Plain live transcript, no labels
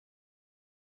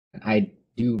I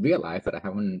do realize that I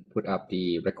haven't put up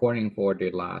the recording for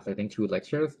the last, I think, 2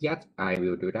 lectures yet. I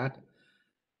will do that.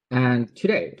 And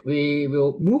today we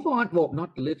will move on, well,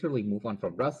 not literally move on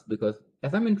from Rust, because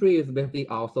asymmetry is basically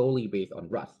all solely based on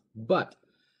Rust. But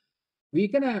we're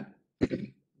gonna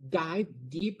dive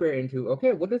deeper into,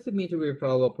 okay, what does it mean to be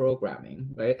parallel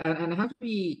programming, right? And I have to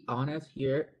be honest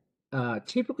here.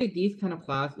 Typically, these kind of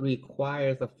class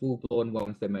requires a full-blown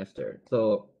 1 semester.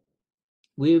 So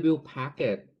we will pack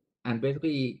it and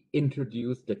basically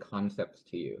introduce the concepts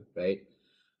to you, right?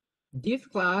 This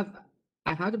class,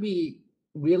 I have to be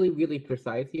really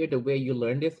precise here. The way you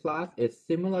learn this class is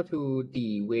similar to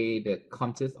the way the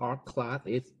consist arc class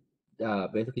is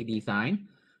basically designed,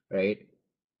 right?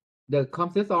 The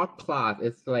consist arc class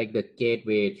is like the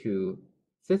gateway to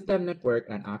system, network,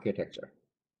 and architecture.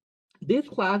 This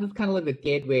class is kind of like the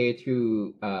gateway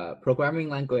to programming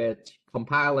language,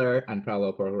 compiler, and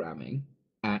parallel programming,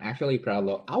 and actually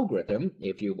parallel algorithm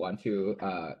if you want to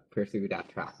pursue that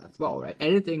track as well, right?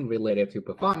 Anything related to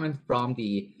performance from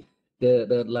the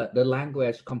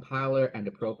language compiler and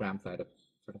the program side of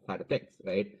things,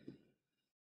 right?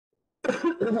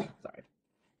 Sorry.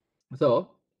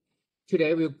 So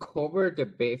today we'll cover the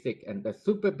basic and the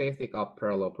super basic of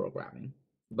parallel programming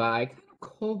by kind of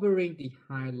covering the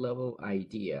high level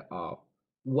idea of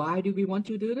why do we want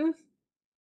to do this,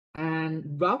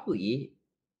 and roughly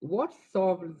what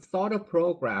sort of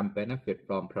program benefit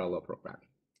from parallel programming.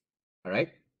 All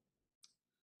right.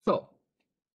 So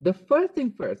the first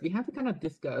thing first, we have to kind of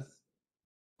discuss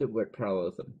the word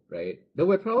parallelism, right? The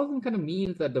word parallelism kind of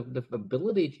means that the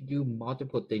ability to do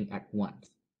multiple things at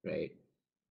once, right?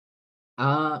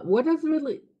 What does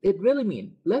it really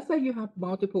mean? Let's say you have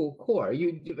multiple core.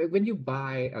 When you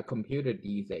buy a computer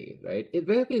these days, right? It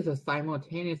basically is a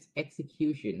simultaneous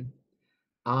execution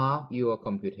of your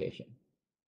computation,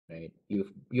 right?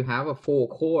 You have a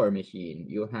 4-core machine,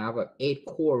 you have an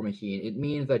 8-core machine. It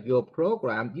means that your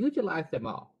program utilize them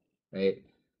all, right?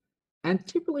 And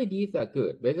typically these are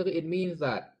good. Basically, it means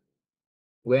that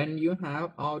when you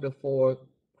have all the 4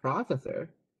 processors,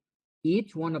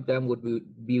 each one of them will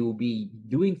be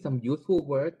doing some useful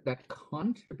work that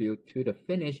contribute to the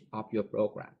finish of your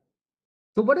program.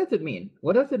 So what does it mean?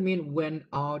 What does it mean when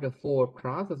all the 4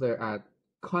 processors are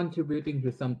contributing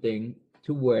to something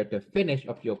toward the finish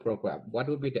of your program? What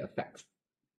would be the effects?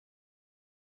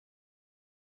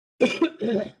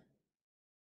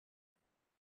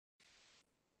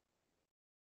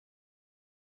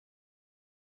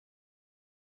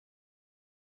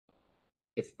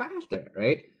 It's faster,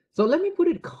 right? So let me put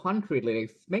it concretely,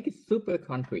 make it super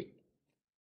concrete.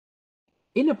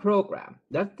 In a program,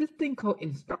 there's this thing called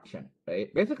instruction,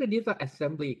 right? Basically, these are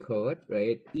assembly code,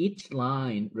 right? Each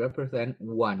line represents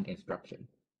one instruction.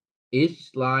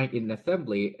 Each line in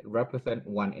assembly represents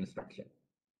one instruction.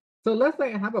 So let's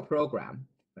say I have a program,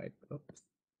 right? Oops.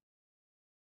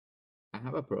 I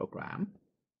have a program,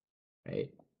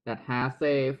 right, that has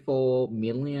a 4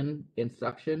 million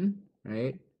instruction,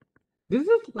 right? This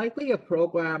is likely a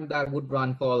program that would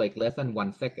run for like less than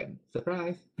 1 second.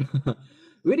 Surprise!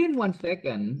 Within 1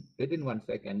 second,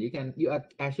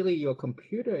 actually your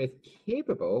computer is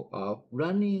capable of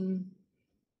running,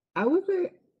 I would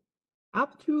say,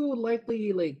 up to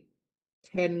likely like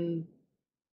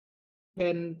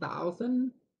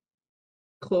 10,000,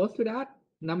 close to that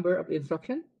number of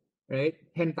instruction, right?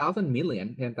 10,000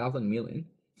 million.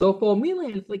 So 4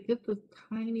 million is like just a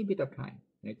tiny bit of time,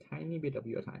 a tiny bit of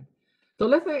your time. So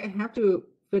let's say I have to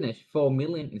finish 4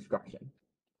 million instructions.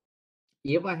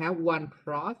 If I have one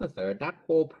processor, that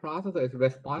whole processor is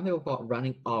responsible for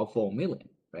running all 4 million,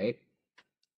 right?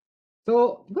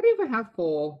 So what if I have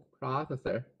 4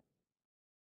 processors?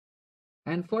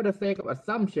 And for the sake of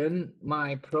assumption,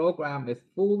 my program is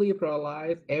fully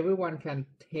parallelized. Everyone can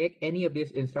take any of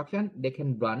these instructions, they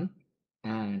can run,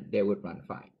 and they would run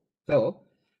fine. So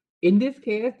in this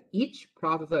case, each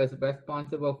processor is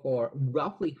responsible for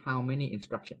roughly how many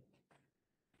instructions?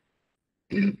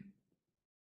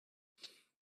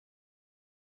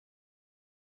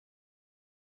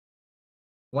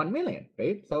 1 million,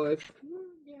 right? So it's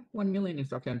 1 million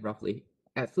instructions roughly.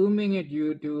 Assuming that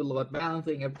you do load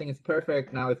balancing, everything is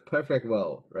perfect. Now it's perfect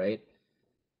world, right?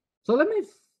 So let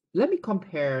me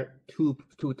compare two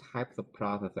types of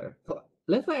processor. So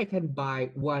let's say I can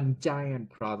buy one giant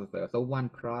processor. So one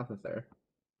processor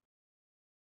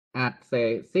at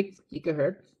say 6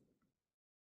 gigahertz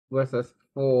versus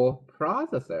 4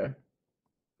 processor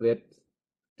with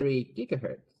 3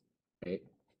 gigahertz, right?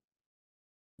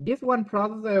 This one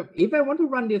processor, if I want to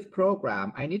run this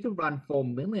program, I need to run 4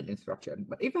 million instructions.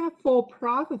 But if I have 4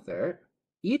 processors,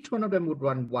 each one of them would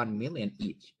run 1 million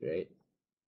each, right?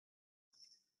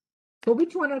 So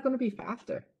which one are going to be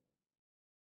faster?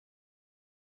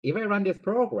 If I run this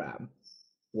program,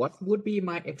 what would be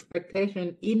my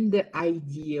expectation in the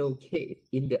ideal case?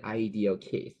 In the ideal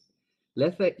case,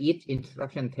 let's say each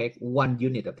instruction takes 1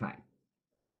 unit of time.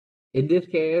 In this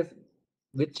case,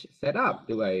 which setup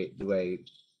do I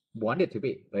want it to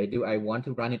be? Right? Do I want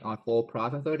to run it on 4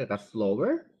 processors that are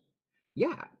slower?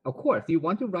 Yeah, of course. You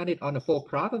want to run it on a 4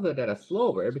 processor that are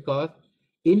slower because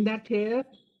in that case,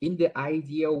 in the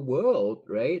ideal world,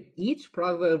 right, each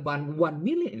processor run 1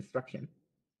 million instructions.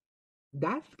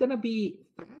 That's gonna be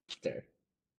faster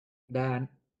than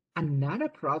another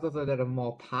processor that are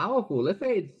more powerful. Let's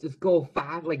say it's just go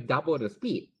fast, like double the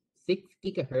speed, 6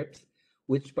 gigahertz,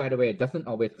 which by the way doesn't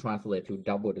always translate to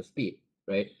double the speed,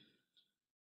 right?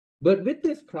 But with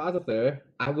this processor,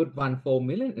 I would run 4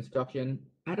 million instruction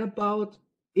at about,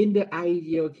 in the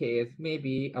ideal case,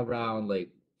 maybe around like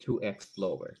 2x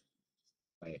slower,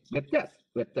 right? With this.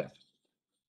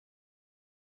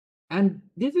 And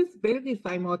this is basically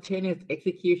simultaneous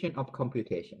execution of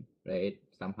computation, right?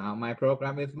 Somehow my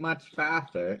program is much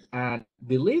faster. And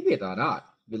believe it or not,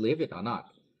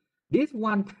 this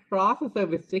one processor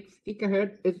with 6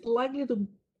 gigahertz is likely to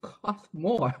cost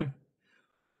more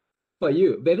for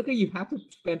you. Basically, you have to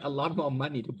spend a lot more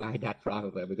money to buy that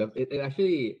processor because it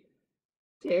actually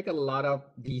take a lot of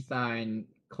design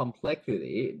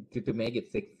complexity to make it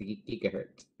 6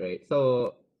 gigahertz, right?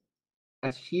 So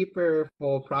a cheaper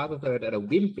for processor that are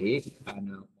wimpy and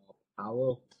more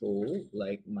powerful,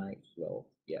 like my, well,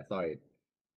 yeah, sorry.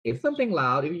 If something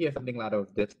loud, if you hear something loud,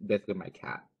 this with my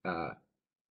cat.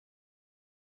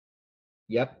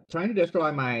 Yep, trying to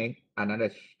destroy my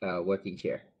another working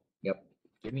chair. Yep,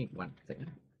 give me 1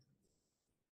 second.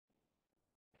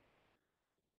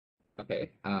 Okay,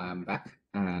 I'm back,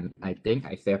 and I think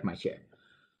I saved my chair.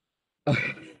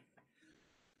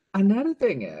 Another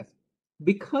thing is,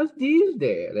 because these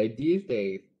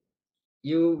days,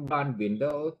 you run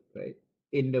Windows, right?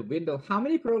 In the Windows, how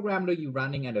many programs are you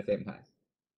running at the same time?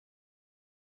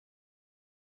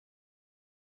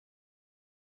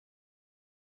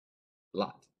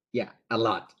 Lot. Yeah, a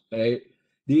lot, right?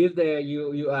 These days,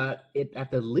 you are at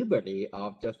the liberty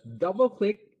of just double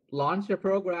click, launch a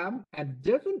program, and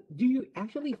doesn't do you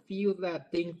actually feel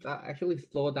that things are actually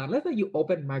slow down? Let's say you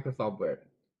open Microsoft Word,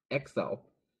 Excel,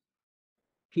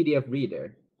 PDF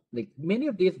reader, like many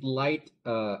of these light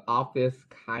office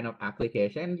kind of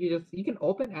applications, you can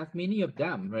open as many of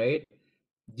them, right?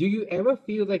 Do you ever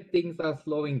feel like things are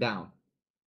slowing down?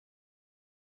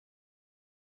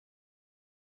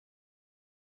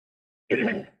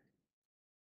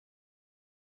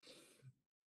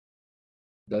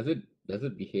 Does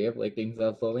it behave like things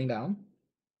are slowing down?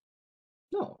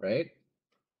 No, right?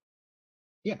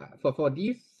 Yeah, for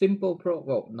these simple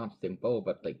well, not simple,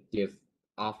 but like this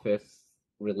office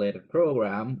related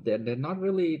program, they're not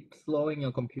really slowing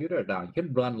your computer down. You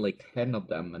can run like 10 of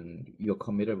them and your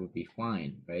computer will be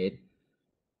fine, right?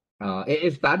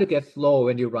 It's bad to get slow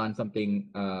when you run something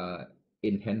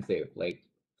intensive, like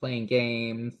playing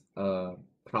games,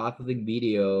 processing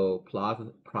video,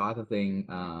 processing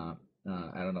I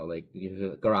don't know, like use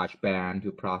a garage band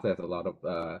to process a lot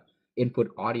of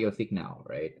input audio signal,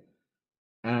 right?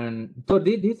 And so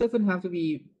this doesn't have to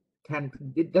be can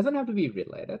it doesn't have to be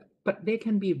related, but they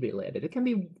can be related. It can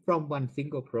be from one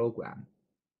single program,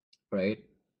 right?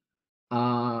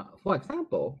 For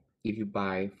example, if you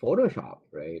buy Photoshop,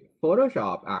 right?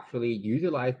 Photoshop actually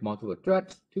utilize multiple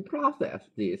threads to process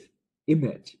this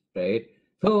image, right?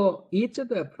 So each of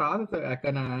the processor are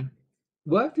gonna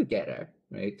work together,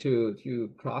 right,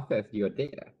 to process your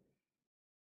data.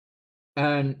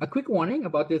 And a quick warning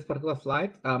about this particular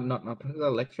slide, not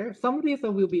particular lecture. Some of these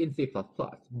will be in C++,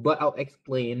 but I'll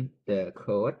explain the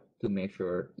code to make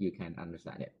sure you can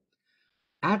understand it.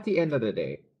 At the end of the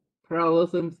day,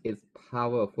 parallelism is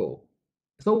powerful.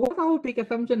 So what's our big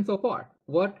assumption so far?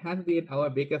 What has been our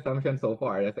big assumption so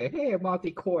far? They say, hey,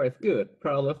 multi-core is good,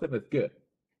 parallelism is good.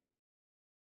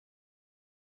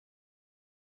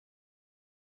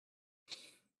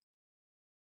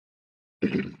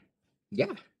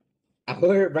 Yeah.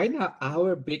 Right now,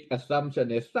 our big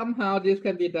assumption is somehow this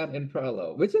can be done in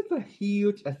parallel, which is a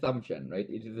huge assumption, right?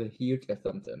 It is a huge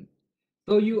assumption.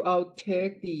 So you all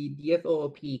take the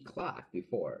DSOOP class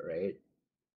before, right?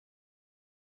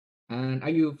 And are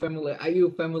you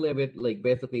familiar with like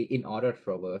basically in order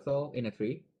traversal in a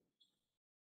tree?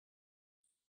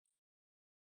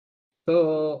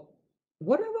 So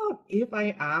what about if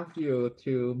I ask you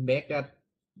to make that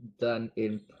done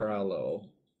in parallel?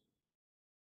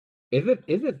 Is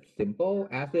it simple?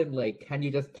 As in like can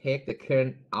you just take the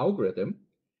current algorithm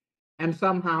and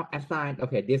somehow assign,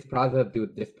 okay, this processor do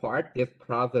this part, this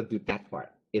processor do that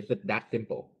part. Is it that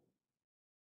simple?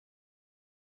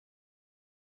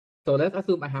 So let's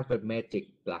assume I have a magic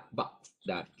black box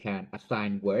that can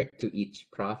assign work to each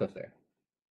processor.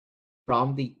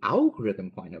 From the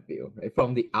algorithm point of view, right?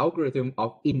 From the algorithm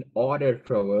of in order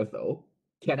traversal,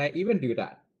 can I even do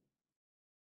that?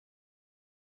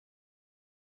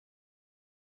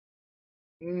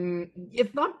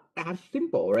 It's not that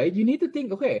simple, right? You need to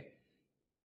think, okay,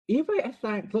 if I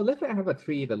assign, so let's say I have a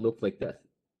tree that looks like this,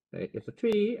 right? It's a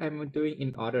tree I'm doing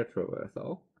in order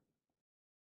traversal,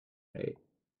 right?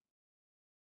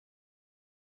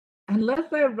 And let's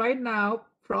say right now,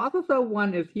 processor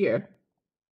one is here,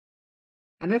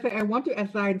 and let's say I want to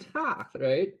assign tasks,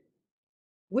 right?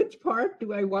 Which part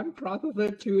do I want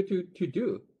processor to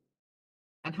do?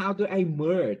 And how do I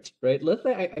merge, right? Let's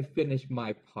say I finish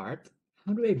my part.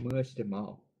 How do I merge them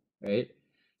all, right?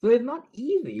 So it's not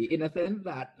easy in a sense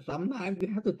that sometimes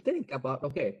you have to think about,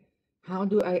 okay, how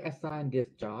do I assign these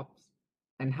jobs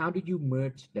and how do you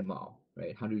merge them all,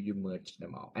 right? How do you merge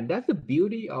them all? And that's the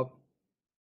beauty of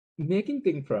making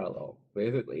things parallel,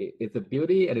 basically. It's a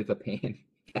beauty and it's a pain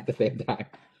at the same time.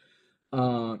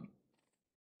 Um,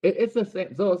 it's the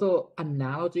same. So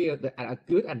analogy of a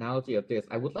good analogy of this,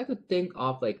 I would like to think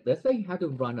of like, let's say you have to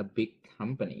run a big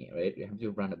company, right? You have to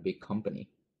run a big company,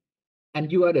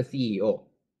 and you are the CEO.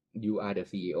 You are the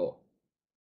CEO.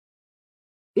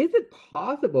 Is it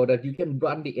possible that you can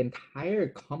run the entire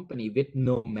company with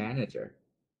no manager?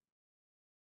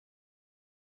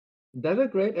 That's a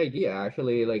great idea,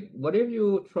 actually. Like, what if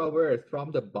you traverse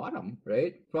from the bottom,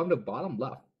 right? From the bottom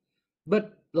left.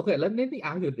 But okay, let me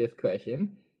ask you this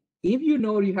question. If you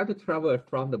know you have to traverse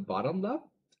from the bottom left,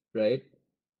 right?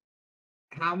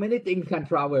 How many things can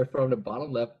travel from the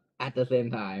bottom left at the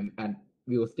same time and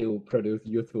will still produce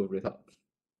useful results?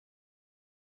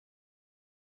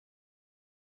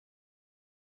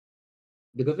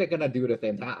 Because they're gonna do the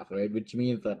same task, right? Which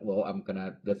means that, well,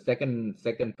 the second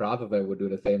processor will do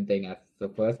the same thing as the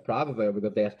first processor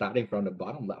because they're starting from the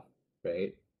bottom left,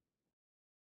 right?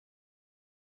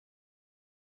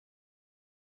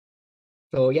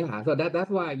 So yeah, so that's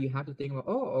why you have to think about,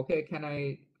 oh, okay, can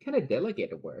I delegate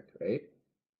the work, right?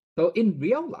 So in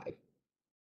real life,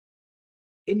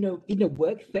 in a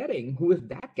work setting, who is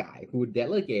that guy who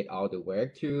delegate all the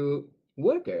work to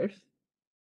workers,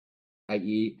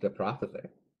 i.e. the processor?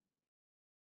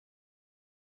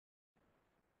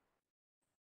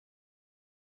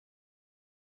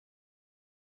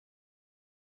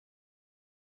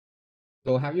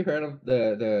 So have you heard of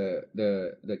the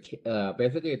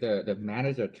basically the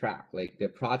manager track, like the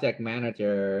project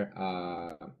manager,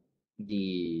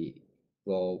 the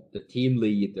the team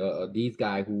lead, these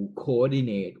guys who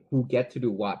coordinate, who get to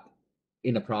do what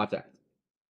in a project?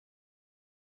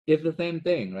 It's the same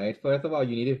thing, right? First of all,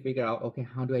 you need to figure out, okay,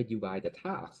 how do I divide the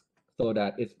task so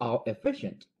that it's all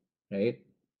efficient, right?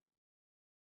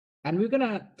 And we're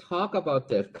gonna talk about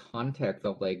this context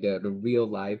of like the real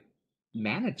life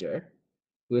manager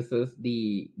versus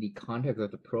the context of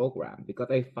the program,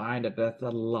 because I find that there's a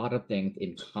lot of things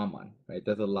in common, right?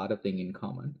 There's a lot of things in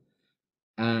common.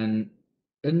 And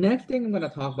the next thing I'm gonna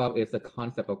talk about is the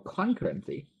concept of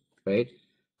concurrency, right?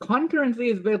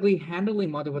 Concurrency is basically handling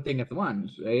multiple things at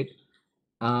once, right?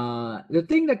 The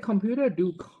thing that computer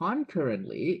do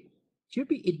concurrently should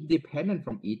be independent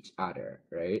from each other,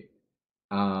 right?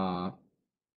 Uh,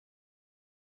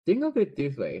 Think of it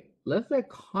this way. Let's say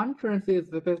concurrency is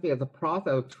basically as a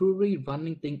process of truly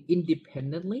running things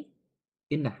independently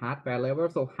in the hardware level.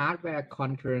 So hardware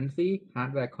concurrency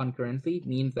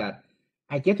means that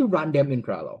I get to run them in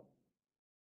parallel.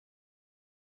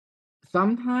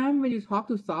 Sometimes when you talk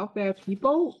to software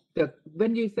people,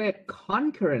 when you say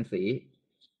concurrency,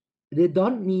 they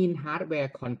don't mean hardware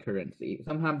concurrency.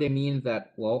 Sometimes they mean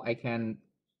that, well, I can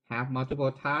have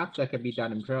multiple tasks that can be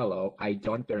done in parallel. I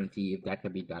don't guarantee if that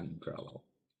can be done in parallel.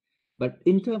 But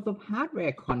in terms of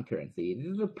hardware concurrency, this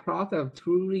is a process of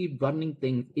truly running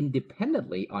things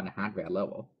independently on a hardware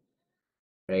level,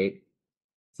 right?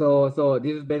 So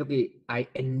this is basically I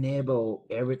enable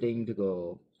everything to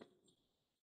go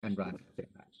and run at the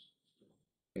same time.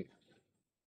 Right?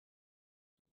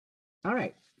 All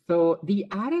right. So the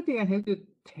other thing I have to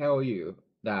tell you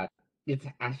that it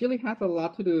actually has a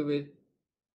lot to do with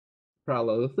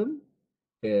parallelism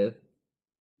is,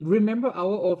 remember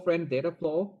our old friend data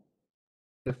flow,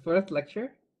 the first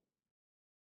lecture?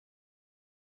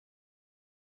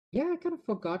 Yeah, I kind of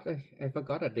forgot. I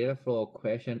forgot a data flow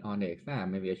question on the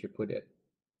exam. Maybe I should put it.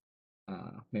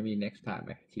 Maybe next time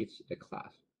I teach the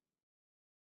class.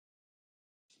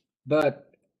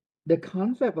 But the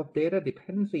concept of data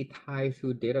dependency ties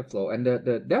to data flow. And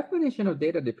the definition of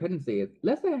data dependency is,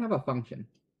 let's say I have a function,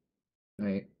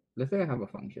 right? Let's say I have a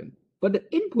function, but the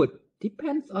input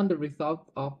depends on the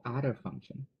result of other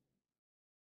function.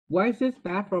 Why is this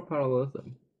bad for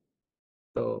parallelism?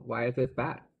 So why is this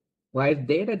bad? Why is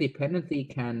data dependency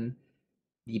can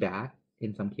be bad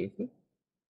in some cases?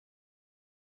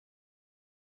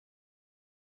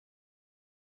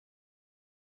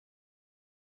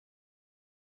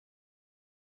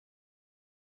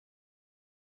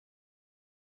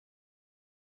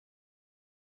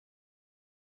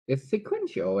 It's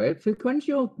sequential. Right?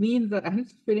 Sequential means that I have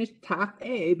to finish task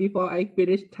A before I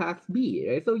finish task B,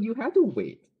 right? So you have to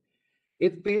wait.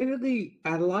 It's basically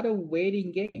a lot of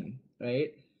waiting game,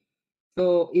 right?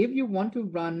 So if you want to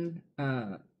run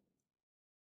a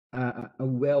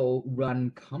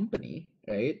well-run company,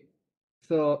 right?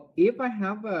 So if I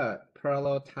have a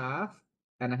parallel task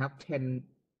and I have 10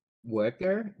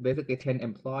 worker, basically 10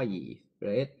 employees,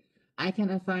 right? I can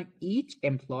assign each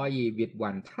employee with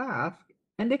one task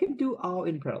and they can do all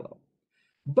in parallel.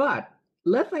 But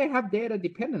let's say I have data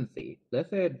dependency. Let's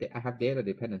say I have data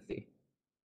dependency.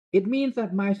 It means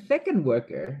that my second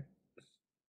worker,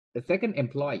 the second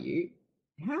employee,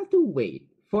 has to wait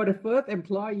for the first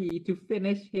employee to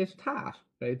finish his task,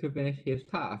 right? To finish his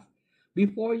task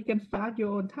before you can start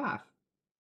your own task.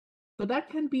 So that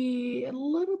can be a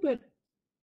little bit,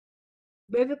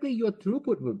 basically your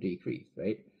throughput will decrease,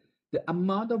 right? The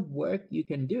amount of work you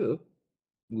can do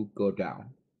will go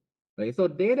down, right? So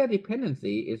data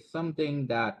dependency is something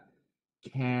that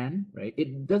can, right?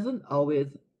 It doesn't always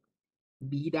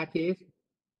be that case.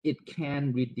 It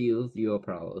can reduce your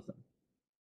parallelism.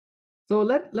 So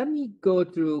let me go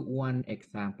through one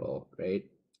example, right?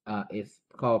 It's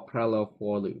called parallel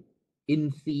for loop.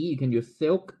 In C, you can use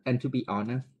Silk, and to be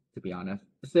honest,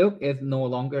 Silk is no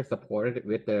longer supported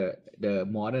with the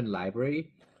modern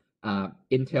library.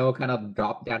 Intel kind of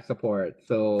dropped that support,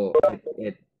 so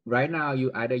it right now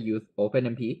you either use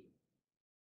OpenMP,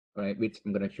 right, which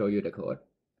I'm gonna show you the code.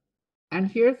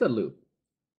 And here's the loop.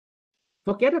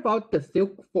 Forget about the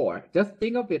Silk for. Just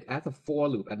think of it as a for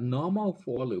loop, a normal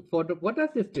for loop. What does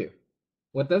this do?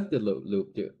 What does the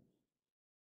loop do?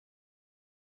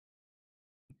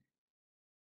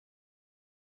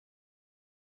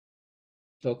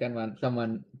 So can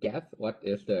someone guess what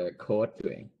is the code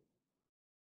doing?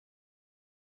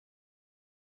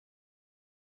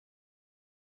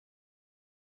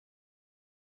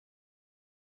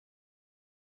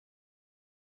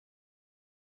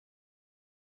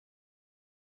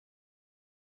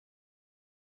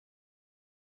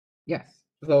 Yes.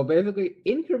 So basically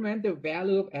increment the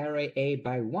value of array A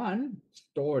by 1,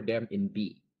 store them in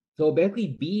B. So basically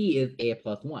B is A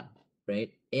plus 1,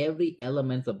 right? Every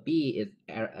element of B is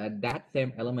that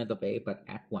same element of A, but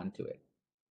add 1 to it.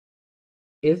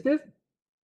 Is this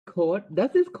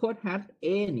does this code have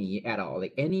any at all,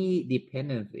 like any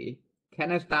dependency?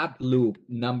 Can I start loop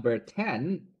number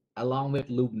 10 along with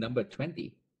loop number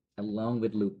 20, along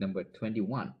with loop number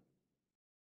 21?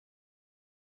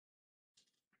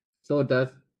 So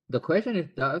the question is,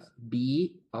 does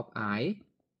B of I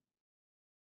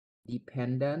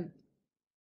dependent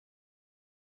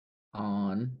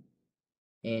on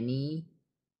any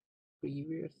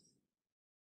previous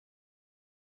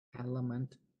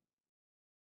element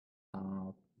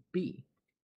of B?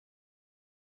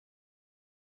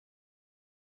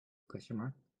 Question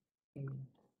mark.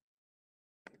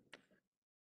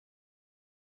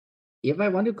 If I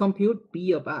want to compute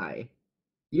B of I,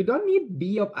 you don't need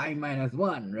B of I minus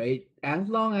 1, right? As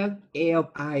long as A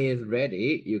of I is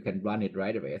ready, you can run it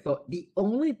right away. So the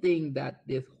only thing that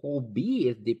this whole B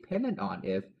is dependent on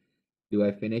is, do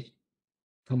I finish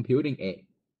computing A?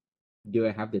 Do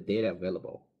I have the data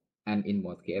available? And in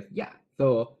most cases, yeah.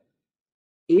 So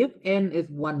if n is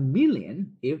 1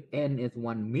 million,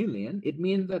 it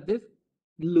means that this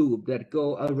loop that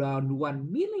go around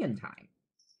 1 million times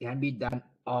can be done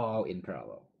all in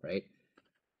parallel, right?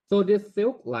 So this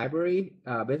Silk library,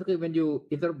 basically when you,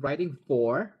 instead of writing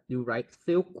for, you write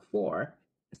Silk for.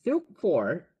 Silk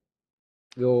for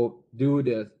will do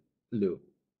this loop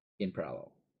in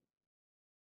parallel.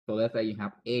 So let's say you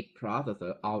have 8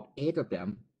 processors, all 8 of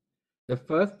them. The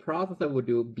first processor would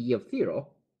do B of 0.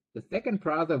 The second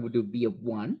processor would do B of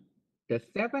 1. The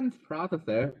seventh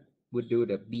processor would do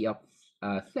the B of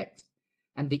 6.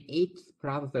 And the eighth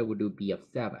processor would do B of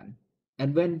 7.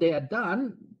 And when they are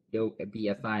done, they'll be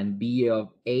assigned B of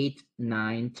 8,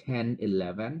 9, 10,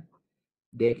 11.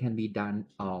 They can be done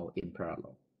all in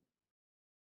parallel.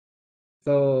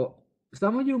 So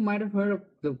some of you might have heard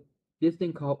of this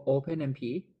thing called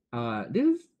OpenMP. This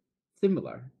is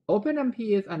similar.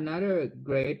 OpenMP is another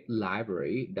great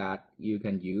library that you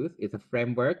can use. It's a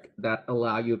framework that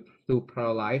allow you to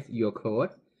parallelize your code.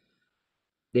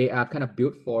 They are kind of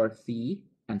built for C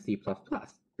and C++,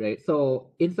 right?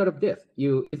 So instead of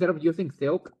using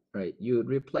Silk, right, you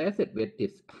replace it with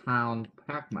this pound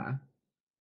pragma.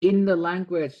 In the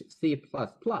language C++,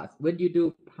 when you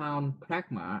do pound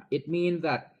pragma, it means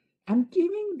that I'm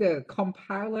giving the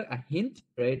compiler a hint,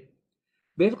 right?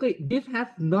 Basically, this has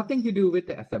nothing to do with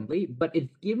the assembly, but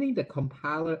it's giving the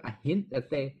compiler a hint that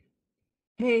say,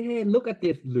 hey, look at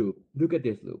this loop. Look at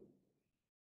this loop.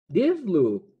 This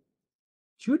loop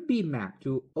should be mapped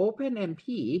to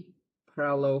OpenMP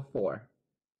parallel 4.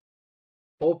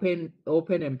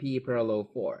 OpenMP parallel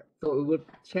 4. So it would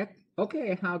check,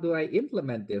 okay, how do I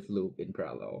implement this loop in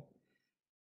parallel?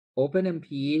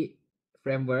 OpenMP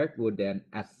framework would then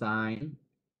assign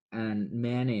and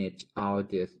manage all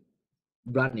this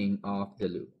running of the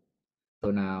loop. So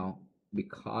now,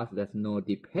 because there's no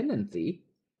dependency,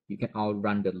 you can all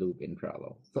run the loop in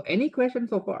parallel. So any questions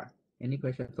so far? Any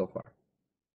questions so far?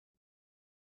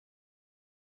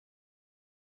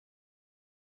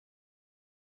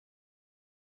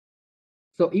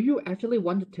 So if you actually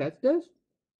want to test this,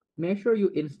 make sure you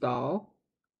install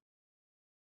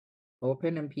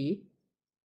OpenMP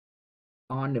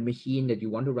on the machine that you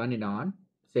want to run it on.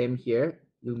 Same here,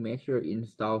 you make sure you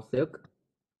install Silk.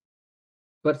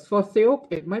 But for Silk,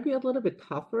 it might be a little bit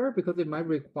tougher because it might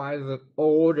require an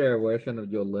older version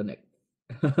of your Linux.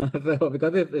 So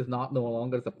because it's not no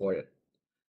longer supported.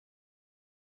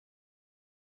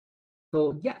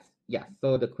 So yes.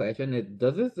 So the question is,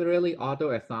 does this really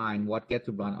auto-assign what gets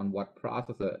to run on what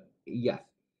processor? Yes.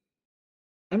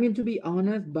 I mean, to be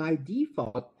honest, by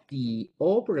default, the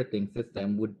operating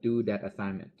system would do that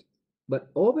assignment.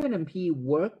 But OpenMP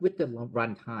work with the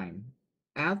runtime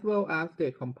as well as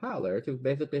the compiler to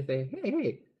basically say,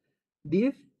 hey,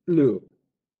 this loop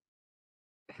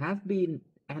has been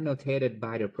annotated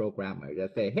by the programmer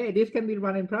that say, hey, this can be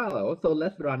run in parallel, so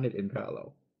let's run it in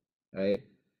parallel, right?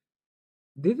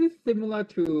 This is similar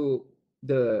to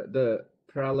the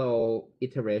parallel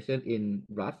iteration in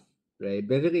Rust, right?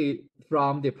 Basically,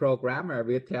 from the programmer,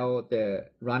 we tell the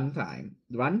runtime.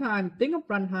 Runtime, think of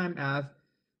runtime as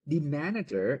the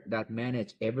manager that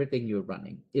manage everything you're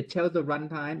running. It tells the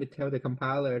runtime, it tells the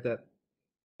compiler that,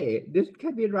 hey, this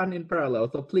can be run in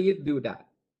parallel, so please do that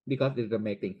because it will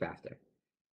make things faster,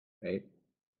 right?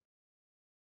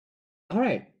 All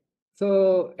right.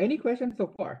 So any questions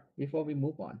so far before we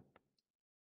move on?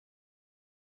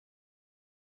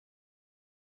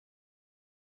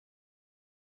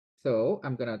 So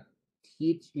I'm gonna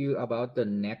teach you about the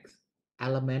next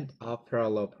element of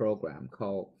parallel program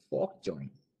called fork join.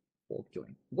 Fork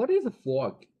join. What is a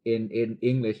fork in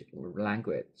English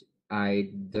language?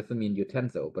 I doesn't mean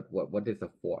utensil, but what is a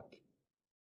fork?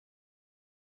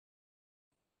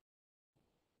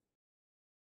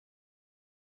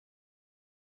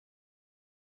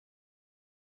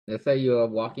 Let's say you're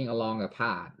walking along a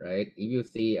path, right? If you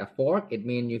see a fork, it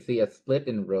means you see a split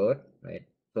in road, right?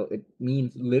 So it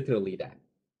means literally that.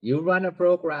 You run a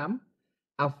program.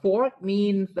 A fork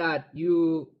means that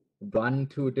you run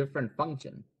two different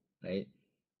functions, right?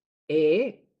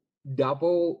 A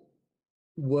double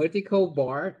vertical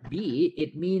bar B,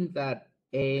 it means that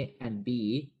A and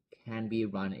B can be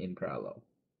run in parallel,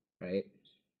 right?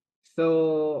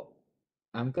 So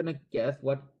I'm gonna guess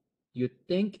what you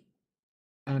think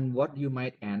and what you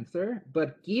might answer,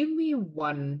 but give me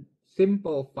one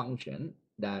simple function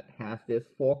that has this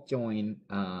fork join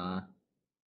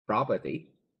property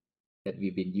that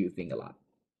we've been using a lot.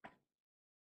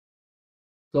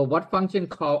 So what function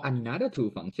call another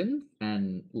two functions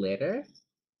and later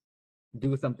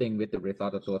do something with the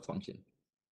result of those functions?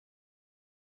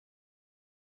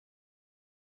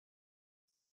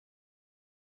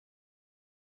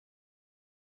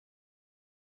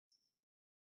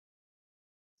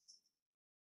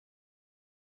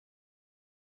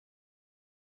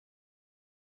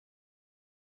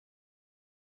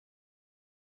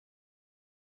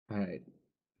 All right.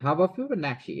 How about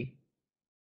Fibonacci?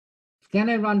 Can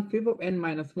I run fifth of n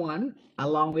minus 1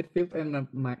 along with fifth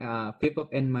of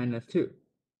n minus 2?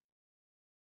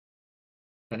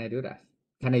 Can I do that?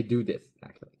 Can I do this,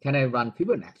 actually? Can I run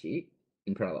Fibonacci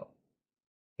in parallel?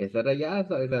 Is that a yes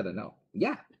or is that a no?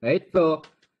 Yeah, right? So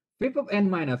fifth of n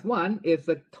minus 1 is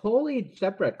a totally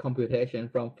separate computation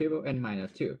from fifth of n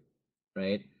minus 2,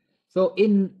 right? So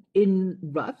in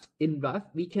Rust,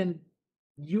 we can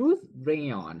use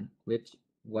Rayon, which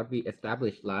what we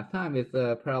established last time is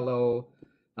a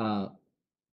uh,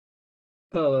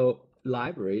 parallel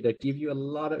library that give you a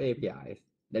lot of APIs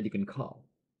that you can call.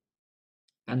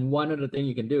 And one other thing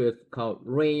you can do is called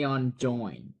rayon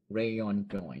join. Rayon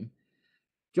join.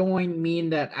 Join mean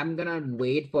that I'm gonna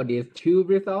wait for these two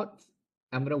results.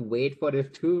 I'm gonna wait for these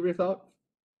two results.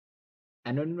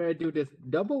 And when I do this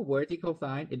double vertical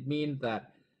sign, it means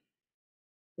that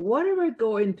whatever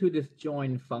go into this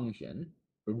join function,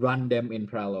 run them in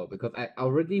parallel because I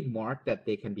already marked that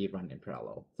they can be run in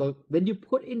parallel. So when you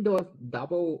put in those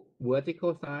double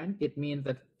vertical sign, it means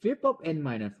that fifth of n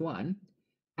minus 1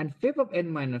 and fifth of n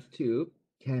minus 2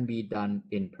 can be done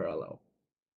in parallel,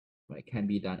 right? Can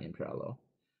be done in parallel.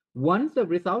 Once the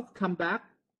results come back,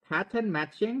 pattern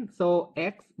matching, so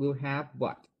x will have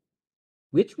what?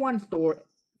 Which one store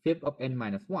fifth of n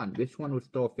minus 1? Which one would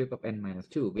store fifth of n minus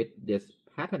 2 with this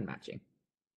pattern matching?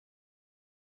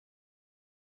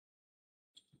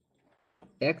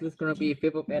 X is going to be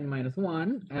fifth of n minus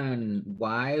 1, and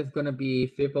y is going to be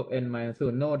fifth of n minus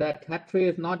 2. No, that cat tree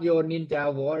is not your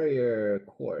Ninja Warrior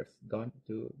course. Don't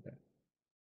do that.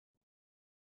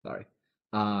 Sorry.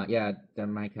 Yeah,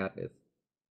 then my cat is.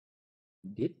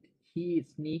 Did he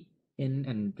sneak in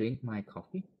and drink my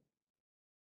coffee?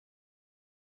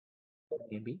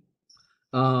 Maybe.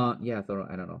 Yeah, so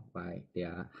I don't know why they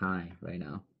are high right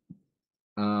now.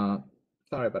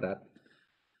 Sorry about that.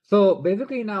 So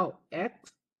basically now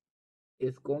x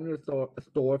is going to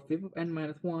store fifth of n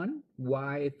minus 1,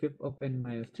 y fifth of n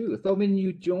minus 2. So when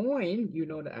you join, you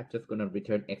know that I'm just going to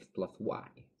return x plus y,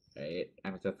 right?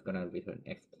 I'm just going to return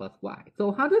x plus y.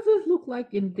 So how does this look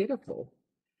like in data flow?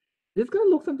 This is going to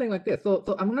look something like this. So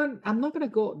I'm not going to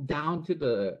go down to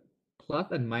the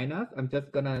plus and minus. I'm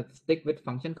just going to stick with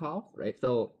function calls, right?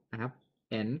 So I have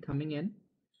n coming in.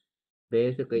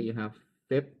 Basically, you have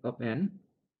fifth of n,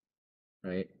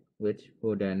 right? Which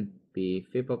will then be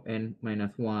fifth of n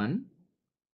minus 1,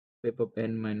 fifth of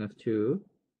n minus 2,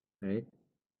 right?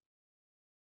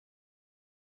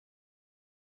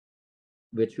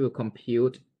 Which will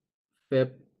compute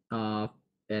fifth of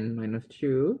n minus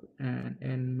 2 and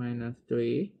n minus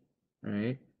 3,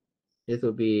 right? This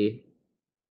will be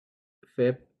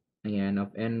fifth again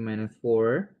of n minus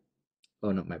 4.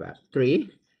 Oh no, my bad. 3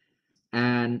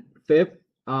 and fifth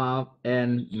of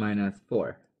n minus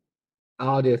 4.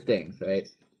 All these things, right?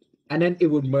 And then it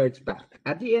would merge back.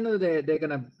 At the end of the day, they're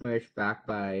gonna merge back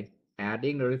by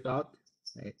adding the result,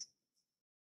 right?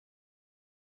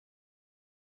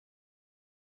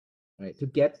 Right, to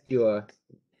get your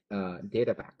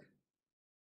data back.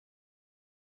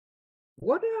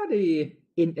 What are the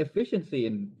inefficiency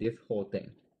in this whole thing?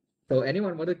 So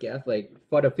anyone want to guess, like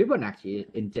for the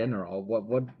Fibonacci in general,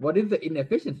 what is the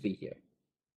inefficiency here?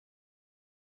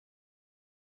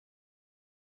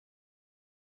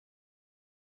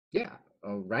 Yeah,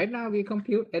 right now we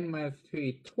compute n minus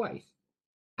 3 twice.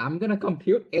 I'm gonna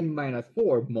compute n minus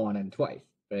 4 more than twice,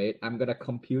 right? I'm gonna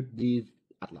compute these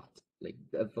a lot. Like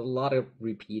there's a lot of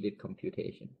repeated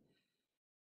computation.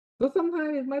 So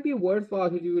sometimes it might be worthwhile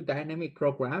to do dynamic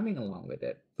programming along with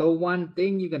it. So one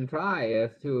thing you can try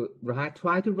is to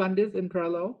try to run this in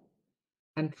parallel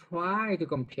and try to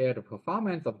compare the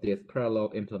performance of this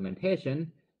parallel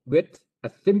implementation with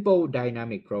a simple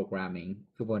dynamic programming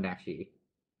Fibonacci.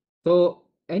 So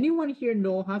anyone here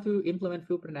know how to implement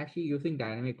Fibonacci using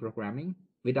dynamic programming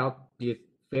without this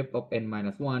fifth of n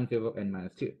minus 1, fifth of n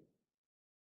minus 2?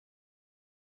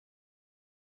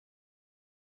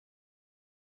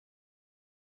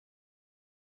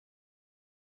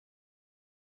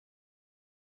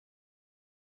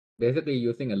 Basically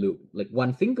using a loop, like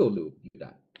one single loop do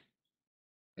that.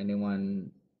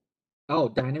 Anyone? Oh,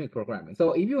 dynamic programming.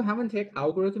 So if you haven't taken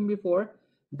algorithm before,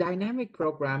 dynamic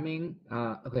programming,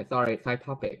 okay, sorry, side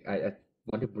topic. I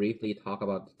want to briefly talk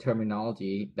about the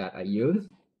terminology that I use,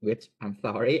 which I'm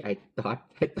sorry, I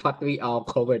thought we all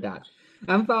covered that.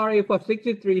 I'm sorry, for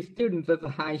 63 students, there's a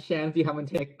high chance you haven't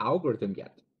taken algorithm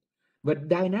yet. But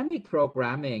dynamic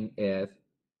programming is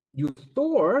you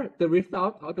store the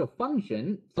result of the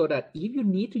function so that if you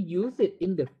need to use it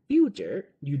in the future,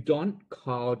 you don't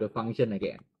call the function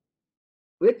again,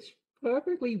 which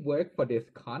perfectly work for this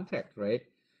context, right?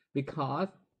 Because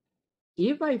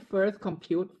if I first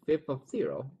compute fifth of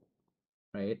 0,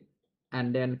 right,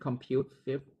 and then compute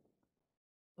fifth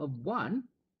of 1,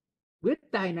 with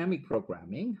dynamic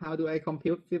programming, how do I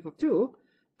compute fifth of 2?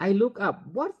 I look up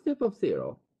what's fifth of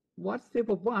 0, what's fifth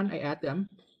of 1, I add them.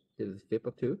 This is fifth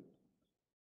of 2,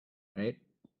 right?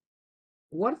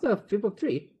 What's the fifth of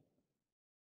 3?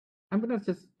 I'm gonna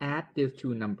just add these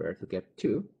two numbers to get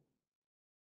 2.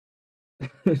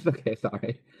 It's okay,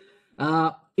 sorry.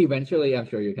 Eventually, I'm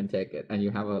sure you can take it, and you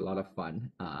have a lot of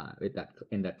fun with that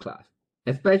in that class.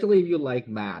 Especially if you like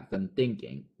math and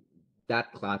thinking,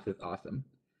 that class is awesome.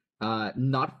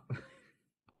 Not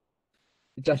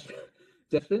Just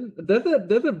Justin,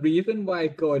 there's a reason why I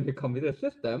go into computer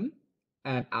system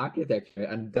and architecture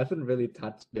and doesn't really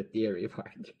touch the theory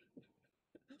part.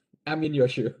 I'm in your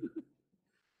shoe.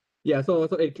 Yeah, so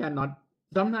it cannot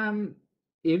sometimes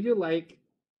if you like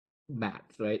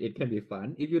maths, right, it can be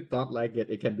fun. If you don't like it,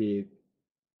 it can be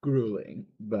grueling,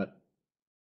 but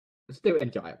still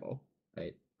enjoyable,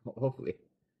 right? Hopefully.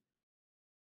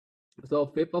 So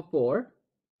figure 4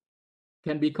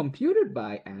 can be computed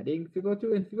by adding figure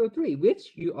 2 and figure 3,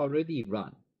 which you already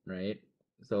run, right?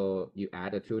 So you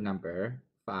add a true number,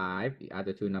 5, you add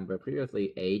the two number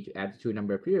previously, 8, you add the two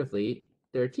number previously,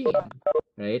 13,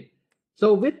 right?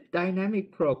 So with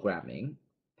dynamic programming,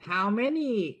 how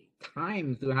many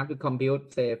times do you have to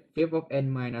compute, say, fifth of n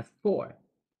minus 4?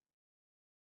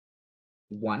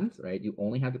 Once, right? You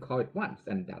only have to call it once,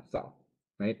 and that's all,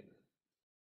 right?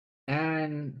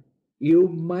 And you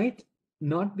might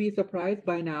not be surprised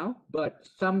by now, but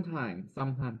sometimes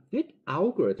with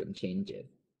algorithm changes,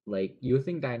 like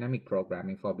using dynamic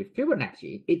programming for with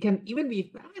Fibonacci, it can even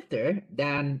be faster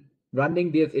than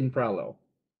running this in parallel.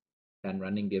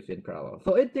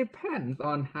 So it depends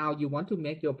on how you want to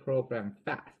make your program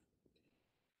fast.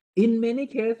 In many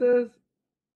cases,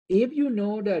 if you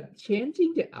know that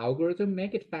changing the algorithm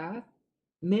make it fast,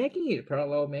 making it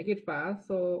parallel make it fast,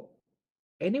 so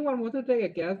anyone want to take a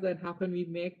guess then how can we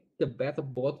make the best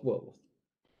of both worlds?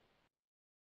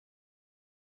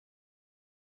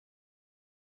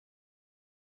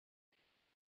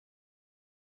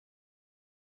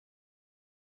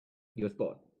 Use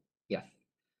both. Yes.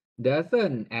 There's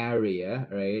an area,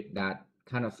 right, that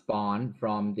kind of spawned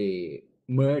from the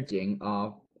merging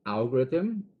of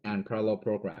algorithm and parallel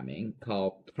programming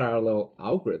called parallel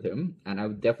algorithm. And I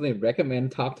would definitely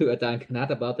recommend talk to Ajahn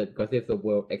Kanat about it because he's a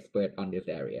world expert on this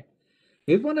area.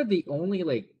 He's one of the only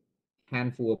like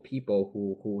handful of people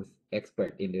who's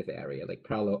expert in this area. Like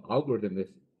parallel algorithm is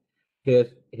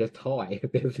his toy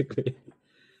basically.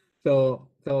 So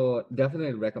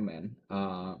definitely recommend.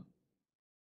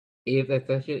 If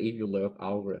especially if you love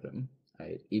algorithm,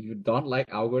 right? If you don't like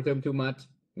algorithm too much,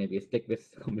 maybe stick with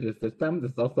computer system.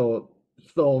 There's also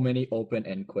so many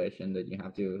open-end questions that you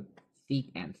have to seek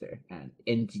answer and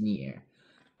engineer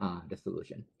the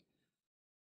solution.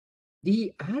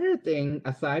 The other thing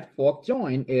aside fork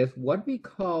join is what we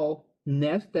call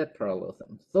nested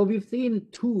parallelism. So we've seen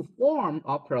two forms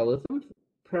of parallelism: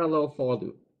 parallel for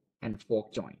loop and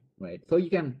fork join, right? So you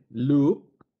can loop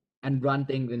and run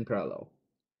things in parallel.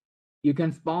 You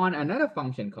can spawn another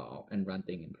function call and run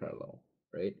things in parallel,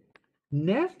 right?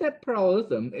 Nested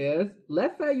parallelism is,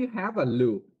 let's say you have a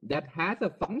loop that has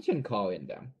a function call in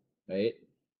them, right?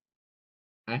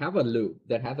 I have a loop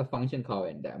that has a function call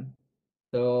in them.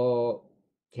 So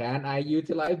can I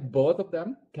utilize both of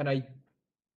them? Can I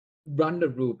run the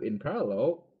loop in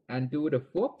parallel and do the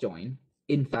fork join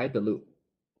inside the loop?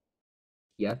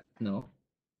 Yes, no.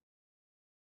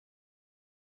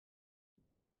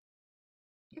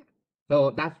 Yeah.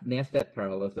 So that's nested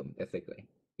parallelism, basically.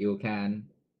 You can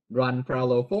run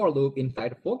parallel for loop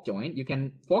inside a fork join. You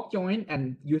can fork join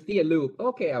and you see a loop.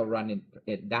 Okay, I'll run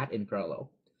that in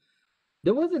parallel.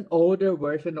 There was an older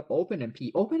version of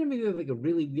OpenMP. OpenMP was like a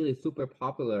really, really super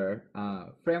popular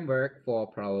framework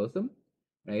for parallelism,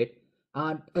 right?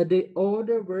 The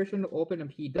older version of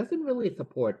OpenMP doesn't really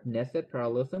support nested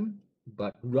parallelism,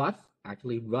 but Rust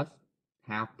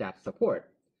have that support.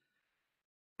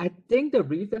 I think the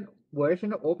recent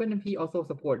version of OpenMP also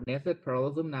support nested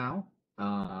parallelism now.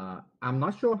 I'm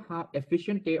not sure how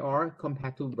efficient they are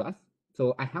compared to Rust,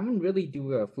 so I haven't really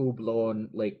do a full blown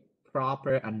like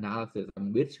proper analysis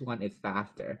on which one is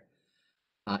faster.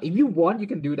 If you want, you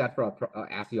can do that for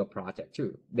as your project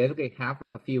too. Basically, have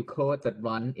a few codes that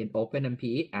run in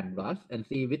OpenMP and Rust and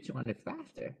see which one is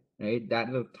faster. Right? That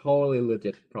is a totally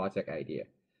legit project idea.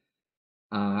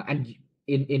 And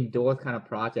in those kind of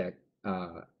projects,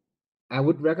 I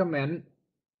would recommend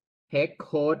take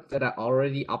codes that are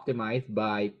already optimized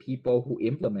by people who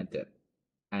implement it.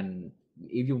 And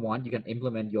if you want, you can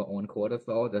implement your own code as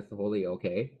well. That's totally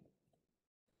okay.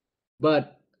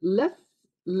 But let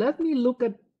me look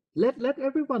at let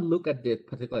everyone look at this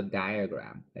particular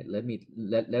diagram. Right?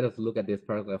 Let us look at this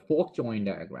particular fork join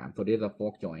diagram. So there's a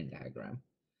fork join diagram.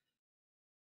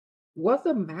 What's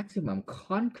the maximum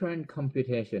concurrent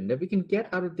computation that we can get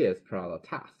out of this parallel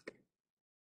task?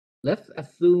 Let's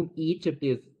assume each of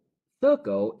these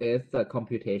circle is a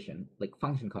computation, like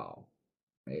function call,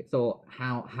 right? So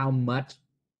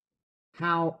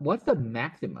what's the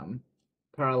maximum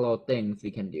parallel things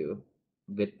we can do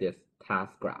with this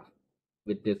task graph,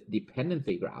 with this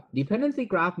dependency graph? Dependency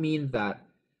graph means that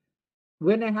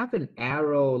when I have an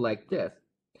arrow like this,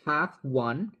 task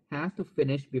 1 has to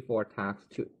finish before task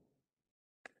 2.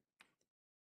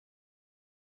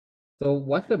 So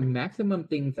what's the maximum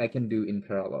things I can do in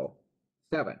parallel?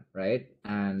 7, right?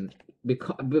 And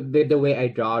because the way I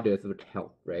draw this would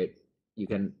help, right? You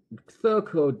can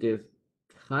circle this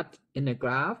cut in the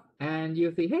graph and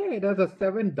you see, hey, there's a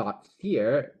 7 dots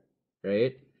here,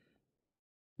 right?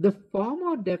 The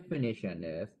formal definition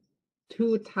is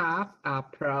 2 tasks are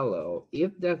parallel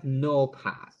if there's no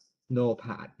path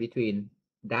between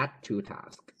that 2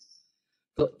 tasks.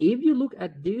 So if you look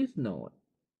at this node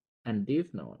and this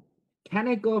node, can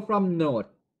I go from node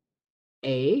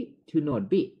A to node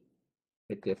B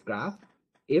with this graph?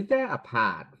 Is there a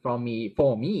path for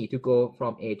me to go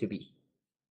from A to B?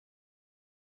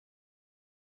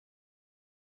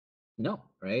 No,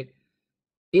 right?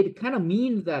 It kind of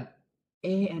means that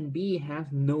A and B has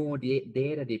no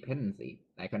data dependency.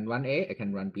 I can run A, I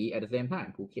can run B at the same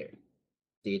time. Who cares?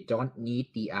 They don't need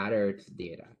the other's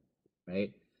data,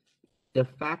 right? The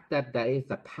fact that there is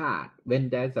a path, when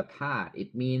there's a path,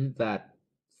 it means that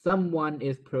someone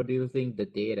is producing the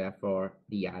data for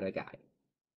the other guy,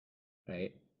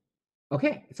 right?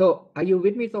 Okay, so are you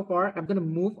with me so far? I'm going to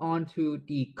move on to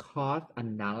the cost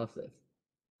analysis.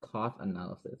 Cost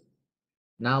analysis.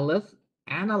 Now let's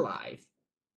analyze.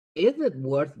 Is it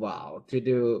worthwhile to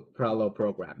do parallel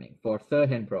programming for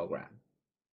certain program?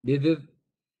 This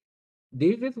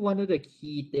is one of the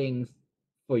key things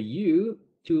for you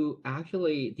to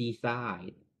actually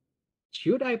decide,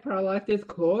 should I parallelize this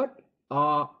code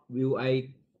or will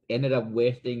I ended up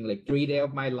wasting like 3 days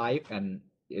of my life and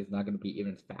it's not going to be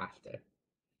even faster?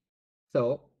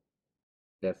 So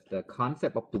that's the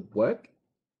concept of the work.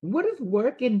 What is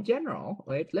work in general,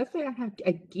 right? Let's say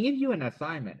I give you an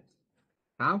assignment.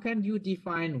 How can you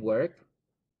define work?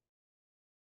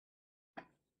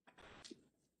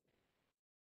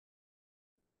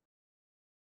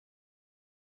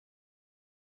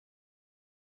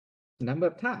 Number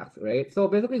of tasks, right? So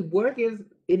basically work is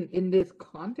in this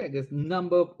context is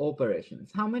number of operations.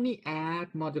 How many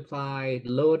add, multiply,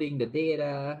 loading the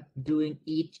data, doing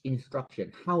each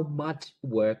instruction. How much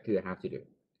work do you have to do?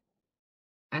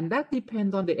 And that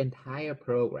depends on the entire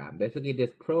program. Basically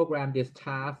this program, this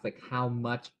task, like how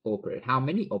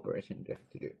many operations do you have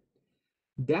to do.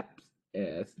 Depth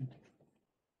is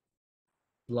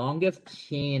longest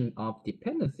chain of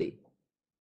dependency.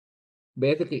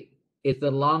 Basically, it's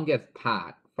the longest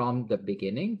path from the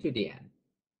beginning to the end.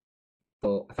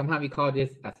 So sometimes we call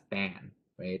this a span,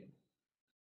 right?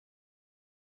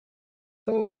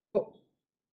 So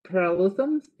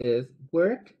parallelism is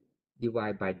work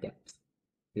divided by depth.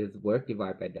 Is work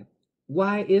divided by depth.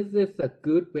 Why is this a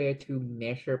good way to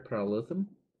measure parallelism?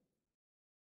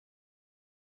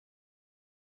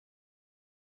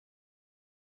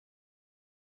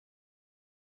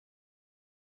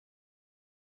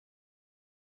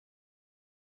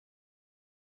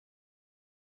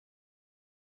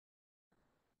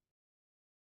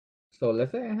 So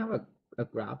let's say I have a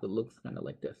graph that looks kind of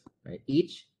like this, right?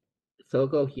 Each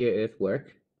circle here is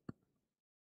work.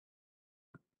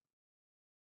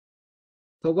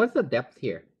 So what's the depth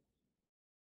here?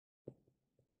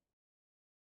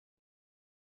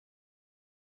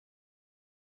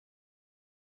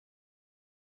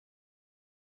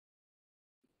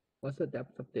 What's the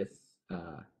depth of this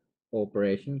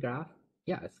operation graph?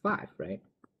 Yeah, it's 5, right?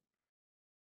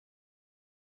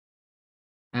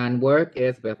 And work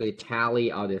is basically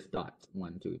tally all these dots.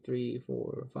 1, 2, 3,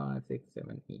 4, 5, 6,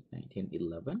 7, 8, 9, 10,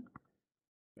 11.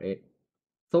 Right?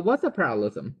 So what's the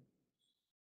parallelism?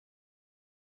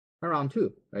 Around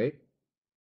 2, right?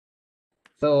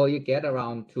 So you get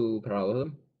around 2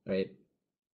 parallelism, right?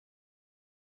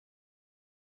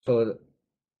 So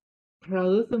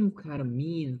parallelism kind of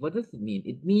means, what does it mean?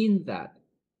 It means that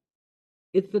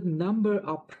it's the number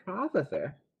of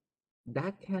processor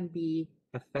that can be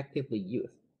effectively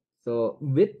used. So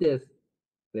with this,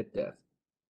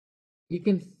 you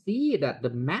can see that the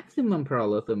maximum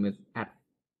parallelism is at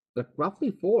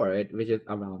roughly 4, which is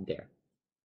around there.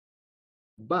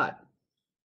 But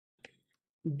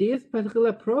this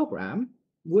particular program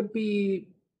would be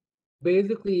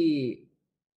basically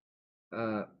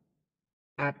uh,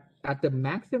 at the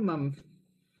maximum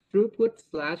throughput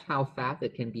slash how fast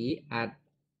it can be at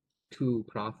 2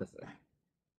 processor.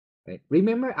 Right?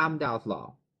 Remember Amdahl's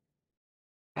law.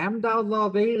 Amdahl's law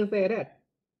basically said that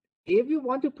if you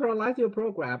want to parallelize your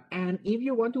program and if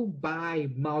you want to buy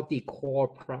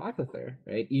multi-core processor,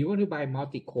 right? You want to buy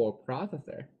multi-core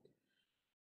processor,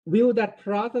 will that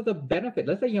processor benefit?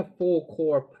 Let's say you have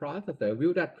 4-core processor.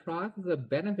 Will that processor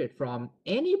benefit from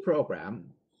any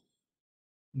program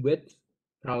with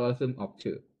parallelism of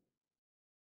 2?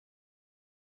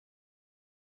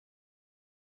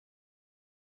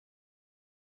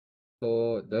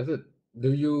 So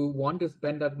do you want to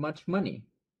spend that much money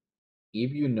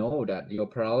if you know that your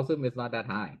parallelism is not that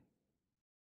high?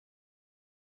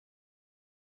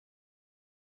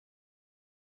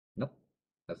 Nope,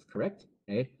 that's correct,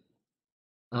 right?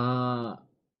 Uh,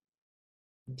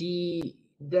 the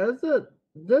there's a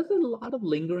lot of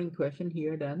lingering question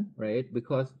here then, right?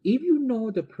 Because if you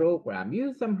know the program,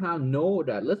 you somehow know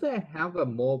that, let's say I have a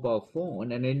mobile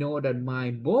phone and I know that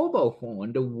my mobile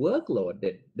phone, the workload,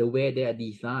 that the way they are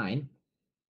designed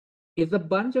is a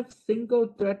bunch of single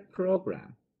thread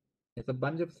program. It's a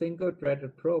bunch of single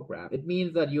threaded program. It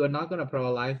means that you are not going to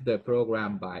parallelize the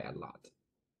program by a lot,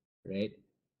 right?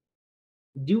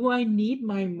 Do I need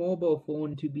my mobile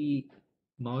phone to be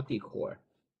multi-core?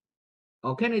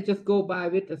 Or can I just go by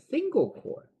with a single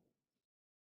core?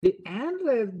 The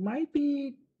answer might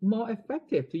be more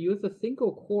effective to use a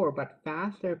single core but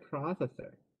faster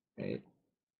processor, right?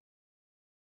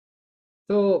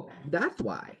 So that's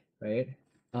why, right?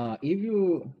 If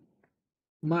you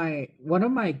my one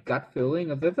of my gut feeling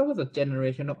is that there was a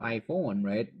generation of iPhone,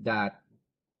 right, that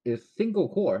is single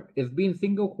core. It's been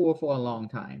single core for a long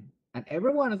time. And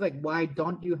everyone is like, why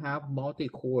don't you have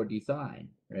multi-core design,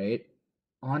 right?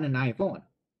 On an iPhone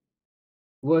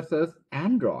versus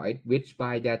Android, which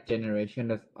by that generation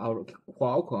is our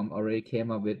Qualcomm already came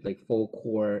up with like full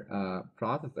core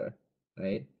processor,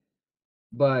 right?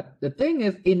 But the thing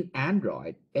is, in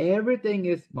Android, everything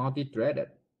is multi-threaded.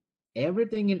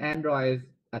 Everything in Android is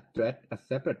a thread, a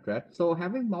separate thread. So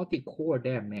having multi-core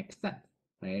there makes sense,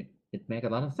 right? It makes a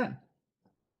lot of sense.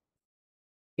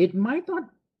 It might not,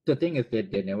 the thing is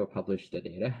that they never publish the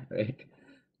data, right?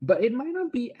 But it might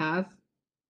not be as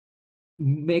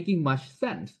making much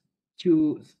sense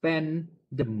to spend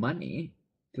the money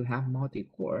to have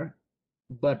multi-core,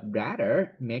 but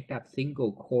rather make that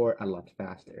single core a lot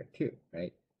faster too,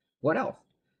 right? What else?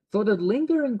 So the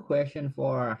lingering question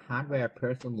for a hardware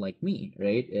person like me,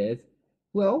 right, is,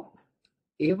 well,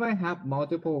 if I have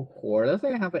multiple core, let's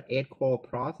say I have an 8-core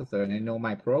processor and I know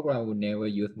my program would never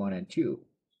use more than two,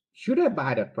 should I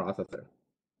buy that processor?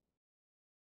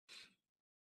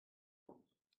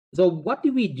 So what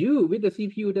do we do with the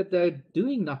CPU that they're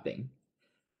doing nothing?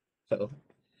 So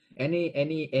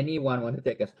anyone want to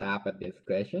take a stab at this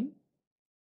question?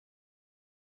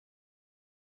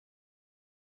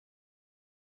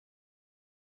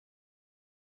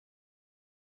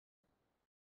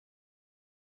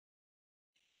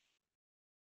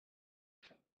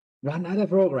 Run other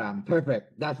program.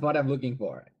 Perfect. That's what I'm looking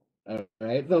for. All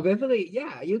right. So basically,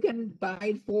 yeah, you can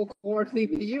buy 4-core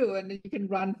CPU and you can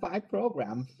run 5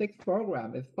 programs, 6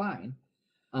 programs. It's fine.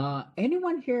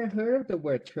 Anyone here heard of the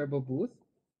word turbo boost?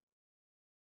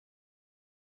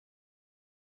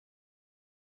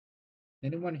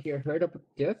 Anyone here heard of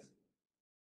this?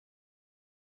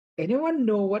 Anyone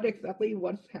know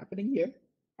what's happening here?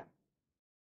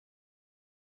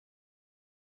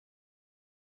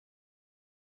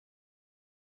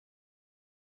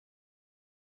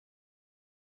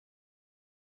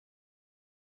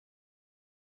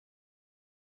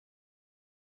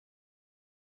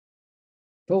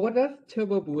 So what does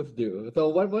turbo boost do? So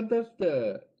what does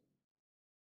the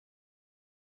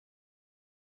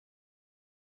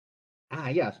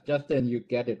yes, Justin, you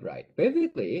get it right.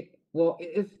 Basically, well,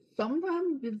 it's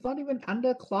sometimes it's not even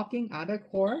underclocking other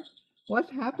core.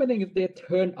 What's happening is they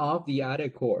turn off the other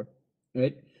core,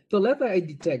 right? So let's say I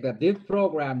detect that this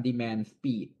program demands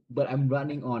speed, but I'm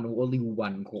running on only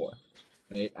one core,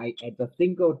 right? It's a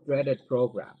single threaded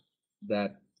program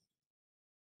that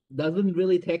doesn't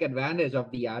really take advantage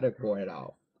of the other core at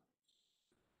all.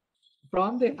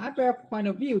 From the hardware point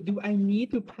of view, do I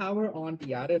need to power on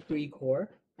the other 3 core?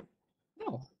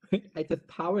 No, I just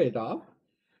power it off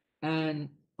and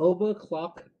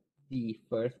overclock the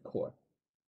first core.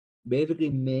 Basically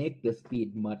make the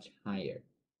speed much higher,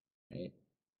 right?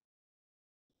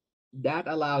 That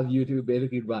allows you to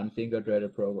basically run single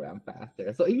threaded program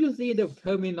faster. So if you see the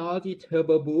terminology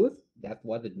turbo boost, that's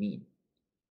what it means.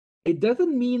 It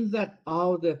doesn't mean that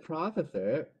all the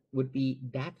processor would be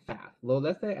that fast. Well,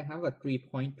 let's say I have a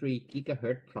 3.3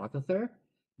 gigahertz processor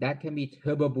that can be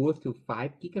turbo boost to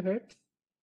 5 gigahertz.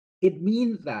 It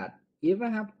means that if I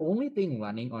have only thing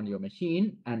running on your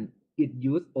machine and it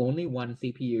use only one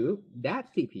CPU, that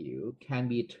CPU can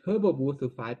be turbo boost to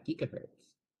 5 gigahertz.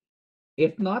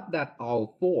 It's not that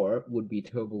all 4 would be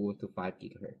turbo boost to 5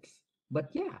 gigahertz. But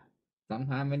yeah,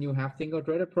 sometimes when you have single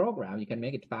threaded program, you can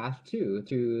make it fast too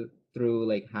through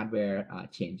like hardware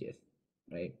changes,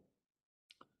 right?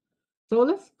 So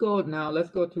let's go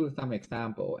to some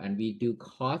example and we do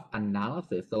cost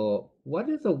analysis. So what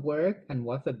is the work and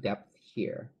what's the depth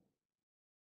here?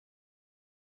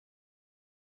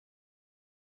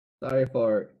 Sorry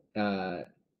for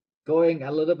going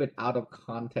a little bit out of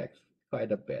context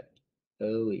quite a bit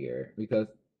earlier because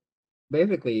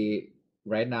basically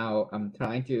right now I'm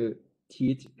trying to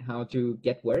teach how to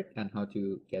get work and how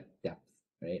to get depth,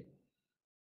 right?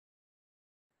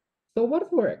 So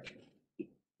what's work?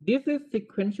 This is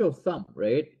sequential sum,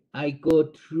 right? I go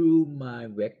through my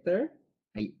vector,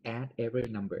 I add every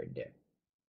number in there.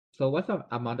 So what's the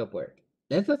amount of work?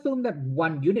 Let's assume that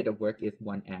one unit of work is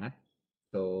one add.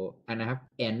 So, and I have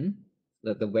n,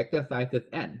 the vector size is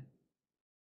n.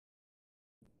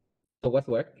 So what's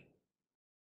work?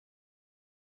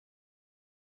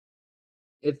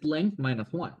 It's length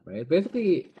minus one, right?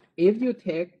 Basically, if you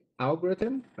take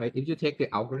algorithm, right? If you take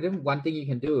the algorithm, one thing you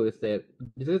can do is that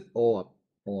this is O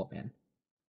of n.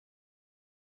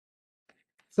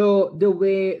 So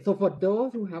so for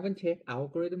those who haven't taken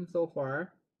algorithm so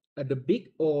far, the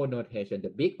big O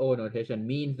notation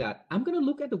means that I'm going to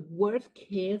look at the worst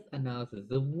case analysis,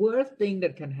 the worst thing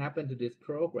that can happen to this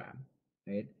program,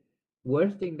 right?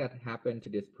 Worst thing that happened to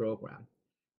this program.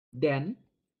 Then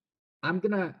I'm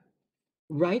going to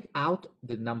write out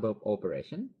the number of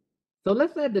operations. So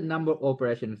let's say the number of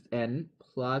operations n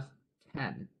plus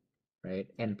 10, right?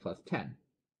 N plus 10.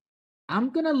 I'm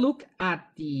going to look at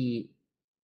the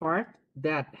part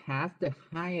that has the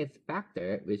highest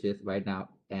factor, which is right now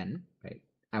n, right?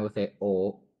 I would say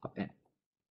O of n.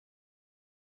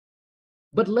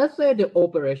 But let's say the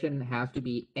operation has to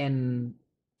be n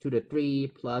to the 3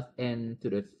 plus n to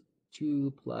the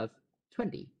 2 plus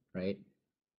 20, right?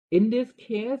 In this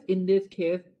case,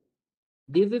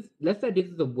 let's say this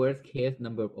is the worst case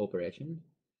number of operations.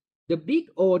 The big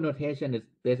O notation is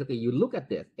basically you look at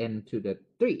this n to the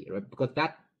 3, right? Because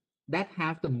that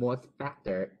has the most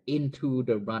factor into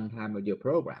the runtime of your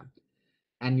program.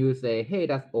 And you say, hey,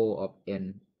 that's O of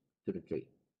n to the 3,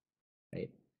 right?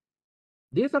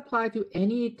 This applies to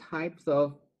any types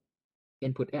of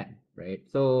input n, right?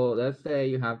 So let's say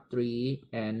you have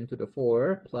 3n to the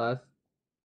 4 plus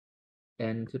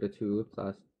n to the 2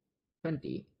 plus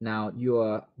 20. Now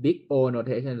your big O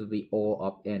notation will be O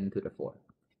of n to the 4.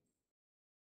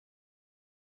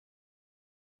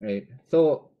 Right.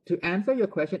 So to answer your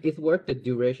question, is work the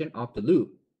duration of the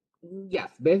loop?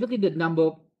 Yes, basically the number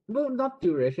of, well, not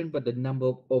duration, but the number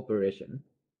of operations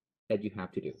that you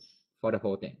have to do for the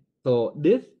whole thing. So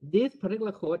this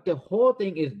particular code, the whole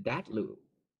thing is that loop.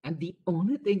 And the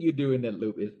only thing you do in that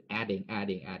loop is adding,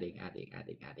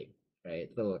 right?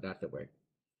 So that's the work.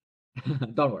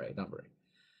 Don't worry, don't worry.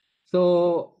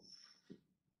 So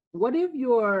what if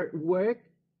your work,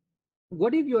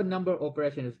 what if your number of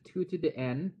operations is 2 to the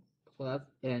n plus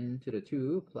n to the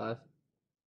 2 plus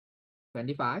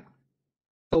 25?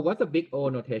 So what's the big O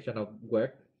notation of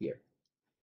work here?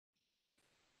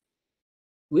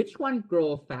 Which one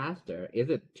grows faster? Is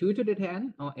it 2 to the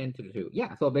 10 or n to the 2?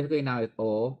 Yeah, so basically now it's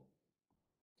O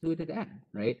 2 to the n,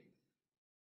 right?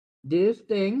 This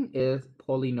thing is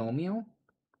polynomial.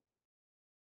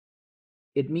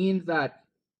 It means that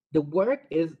the work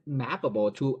is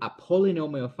mappable to a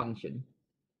polynomial function.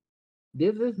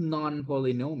 This is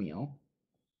non-polynomial,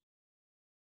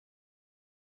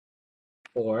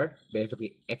 or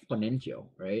basically exponential,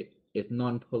 right? It's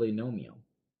non-polynomial.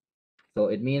 So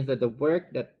it means that the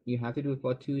work that you have to do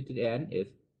for 2 to the n is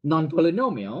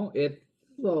non-polynomial. It's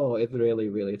slow. It's really,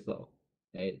 really slow,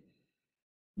 right?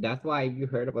 That's why you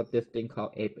heard about this thing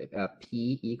called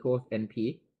P equals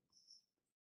NP.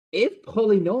 If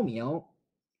polynomial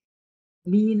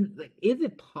means, like, is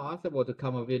it possible to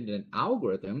come up with an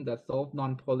algorithm that solves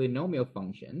non-polynomial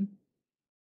function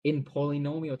in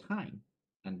polynomial time?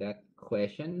 And that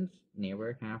questions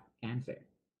never have answer.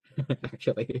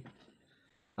 Actually,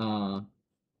 uh,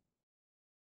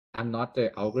 I'm not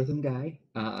the algorithm guy.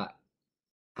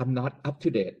 I'm not up to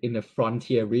date in the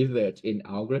frontier research in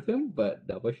algorithm, but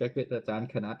double check with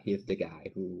Ajahn Kanat. He's the guy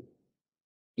who,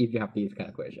 if you have these kind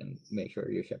of questions, make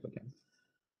sure you check with him.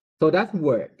 So that's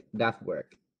work. That's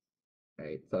work,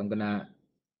 right? So I'm gonna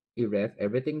erase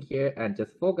everything here and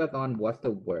just focus on what's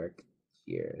the work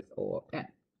here is O of n.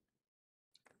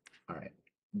 All right,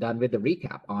 done with the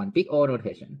recap on big O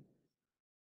notation.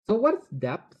 So what's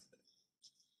depth?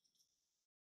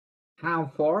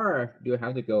 How far do you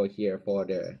have to go here for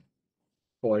the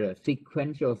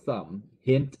sequential sum?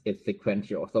 Hint is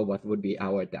sequential. So what would be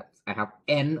our depth? I have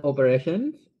n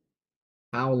operations.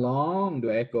 How long do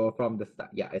I go from the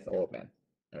start? Yeah, it's O of n.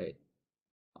 All right,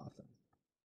 awesome.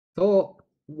 So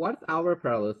what's our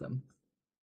parallelism?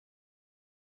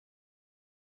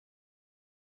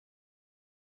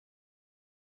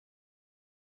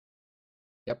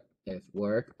 Yep, it's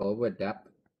work over depth.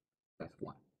 That's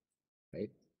one, right?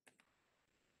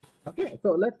 Okay,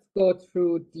 so let's go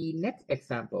through the next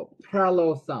example,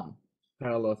 parallel sum.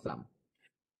 Parallel sum.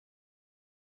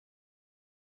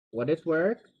 What is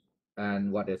work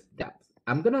and what is depth?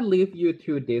 I'm gonna leave you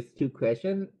to these two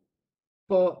questions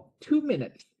for 2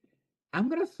 minutes. I'm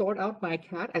gonna sort out my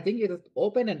cat. I think you just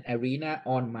open an arena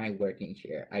on my working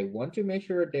chair. I want to make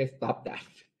sure they stop that.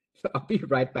 So I'll be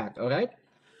right back, all right?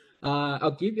 I'll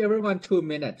give everyone 2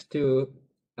 minutes to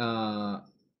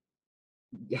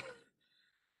yeah.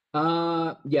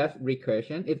 Yes,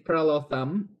 recursion. It's parallel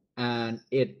sum and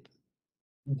it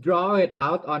draw it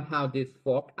out on how this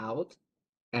fork out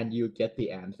and you get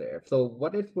the answer. So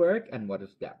what is work and what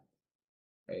is depth,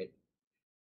 right?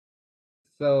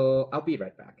 So I'll be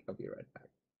right back. I'll be right back.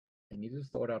 I need to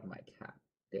sort out my cat.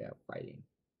 They are fighting.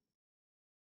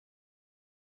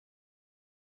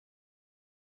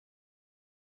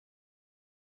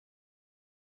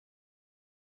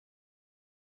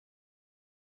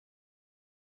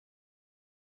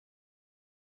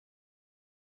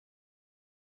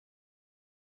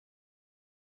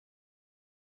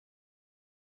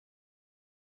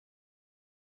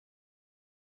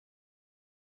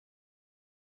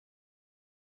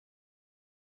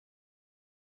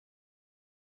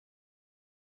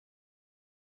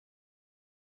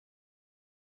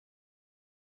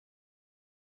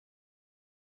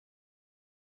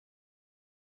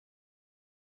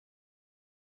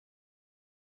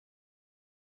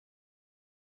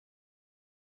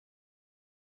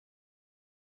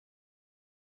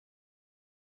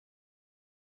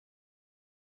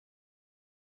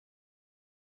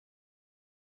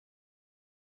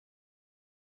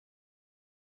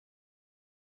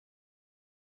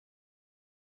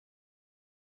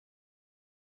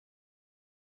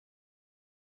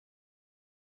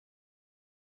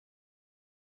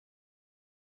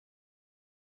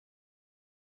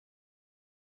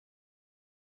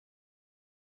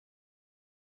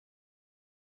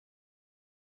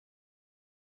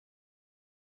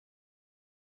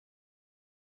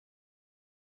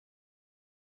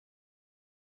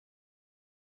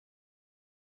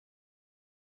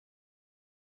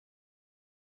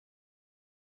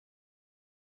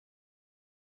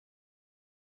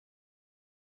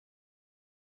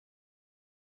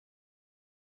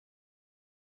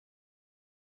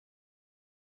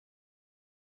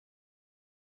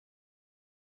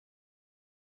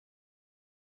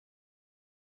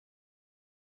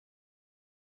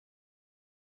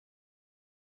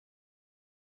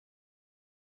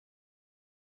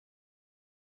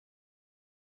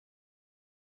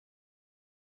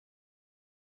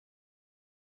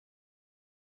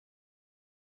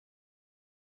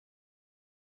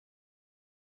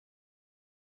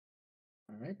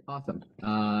 All right, awesome.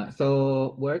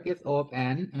 So work is O of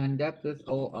n and depth is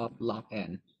O of log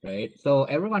n, right? So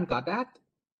everyone got that?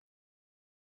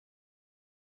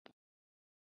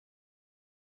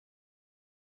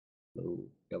 Oh,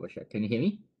 double check. Can you hear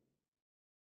me?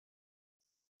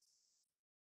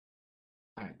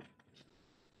 All right.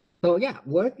 So yeah,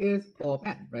 work is O of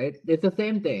n, right? It's the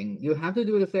same thing. You have to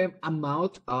do the same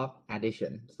amount of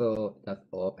addition. So that's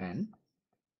O of n.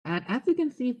 And as you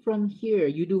can see from here,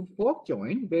 you do fork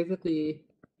join. Basically,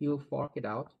 you fork it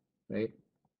out, right?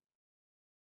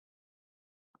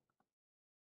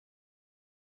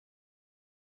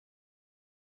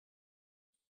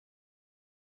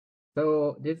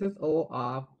 So this is O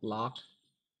of log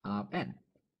of n,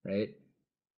 right?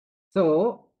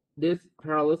 So this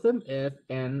parallelism is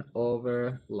n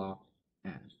over log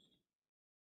n.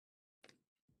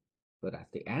 So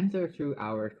that's the answer to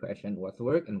our question, what's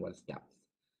work and what's depth.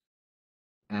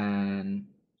 And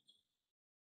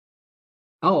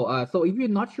so if you're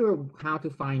not sure how to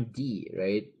find D,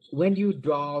 right? When you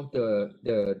draw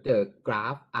the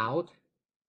graph out,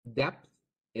 depth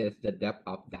is the depth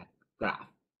of that graph.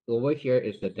 Over here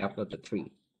is the depth of the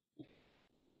tree,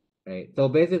 right? So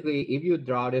basically, if you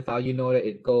draw this out, you know that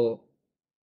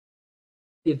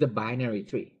it's a binary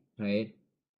tree, right?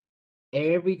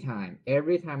 Every time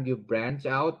you branch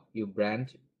out, you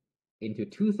branch into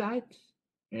two sides,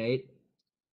 right?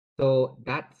 So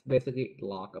that's basically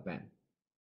log of n.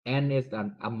 N is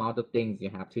the amount of things you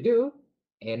have to do.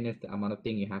 N is the amount of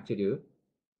things you have to do.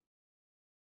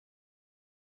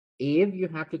 If you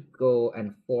have to go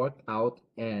and fork out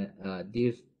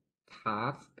this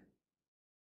task,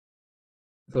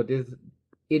 so this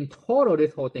in total,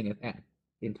 this whole thing is n.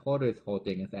 In total, this whole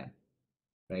thing is n,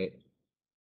 right?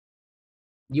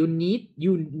 You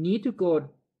need to go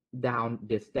down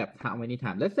this step how many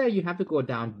times? Let's say you have to go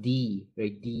down d,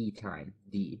 right? D time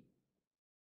d.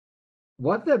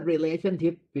 What's the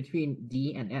relationship between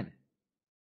d and n?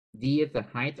 D is the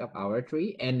height of our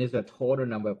tree, N is the total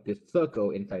number of this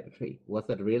circle inside the tree. What's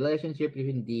the relationship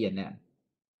between D and N?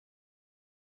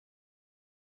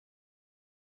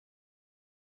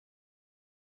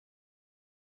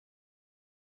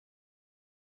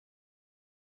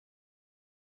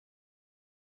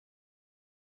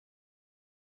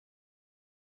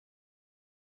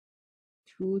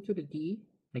 Two to the D,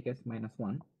 I guess minus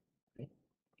one, right?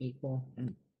 Equal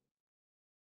N.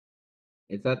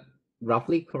 Is that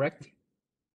roughly correct?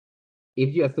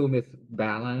 If you assume it's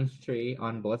balanced tree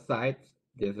on both sides,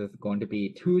 this is going to be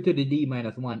 2 to the D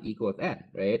minus 1 equals N,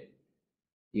 right?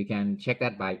 You can check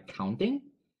that by counting.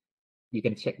 You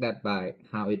can check that by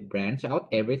how it branch out.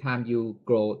 Every time you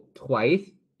grow twice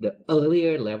the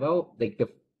earlier level, like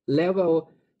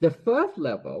the first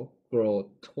level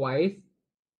grow twice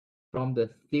from the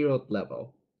 0th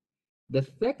level. The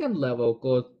second level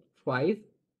goes twice,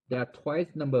 there are twice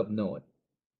number of nodes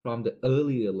from the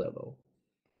earlier level.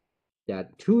 There are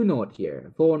 2 nodes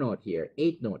here, 4 nodes here,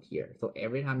 8 nodes here. So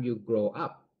every time you grow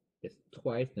up, it's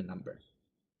twice the number,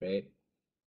 right?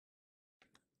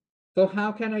 So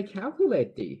how can I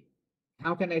calculate D?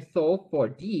 How can I solve for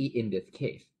D in this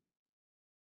case?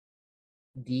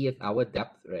 D is our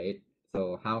depth, right?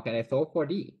 So how can I solve for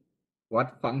D?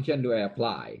 What function do I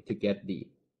apply to get D?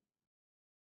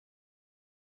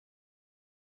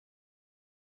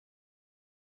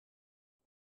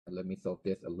 Let me solve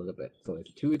this a little bit. So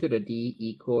it's 2 to the D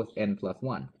equals N plus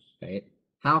 1, right?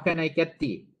 How can I get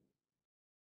D?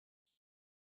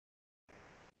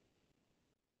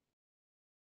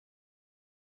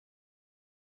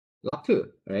 Log 2,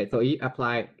 right? So you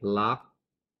apply log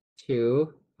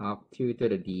 2 of 2 to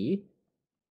the D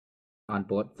on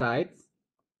both sides.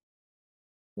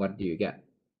 What do you get?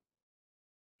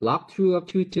 Log 2 of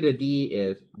 2 to the D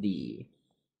is D.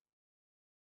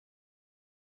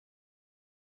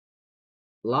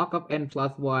 Log of N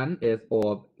plus 1 is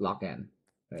O of log N,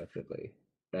 basically,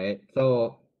 right?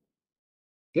 So,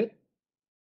 good.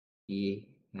 We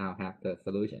now have the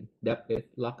solution. That is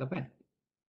log of N.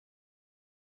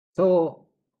 So,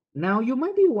 now you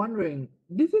might be wondering,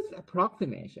 this is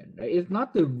approximation, right? It's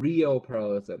not the real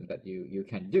parallelism that you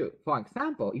can do. For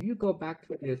example, if you go back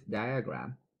to this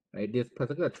diagram, right, this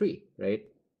particular tree, right,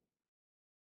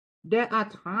 there are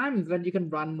times when you can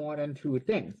run more than 2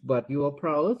 things, but your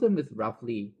parallelism is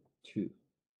roughly 2,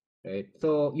 right?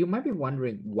 So you might be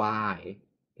wondering, why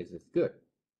is this good?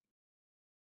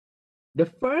 The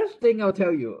first thing I'll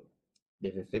tell you,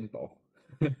 this is simple.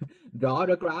 Draw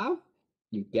the graph,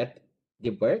 you get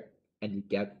the width, and you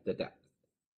get the depth,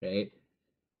 right?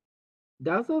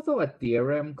 There's also a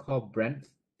theorem called Brent's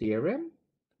theorem,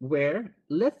 where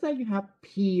let's say you have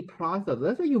P processor,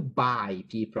 let's say you buy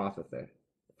P processor,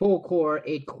 4 core,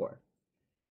 8 core.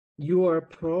 Your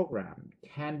program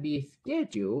can be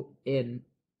scheduled in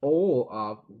O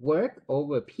of work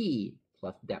over P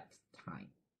plus depth time.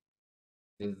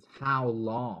 This is how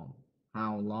long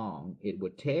it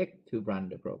would take to run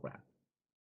the program,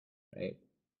 right?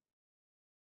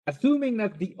 Assuming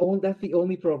that's the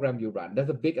only program you run.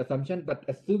 That's a big assumption, but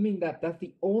assuming that that's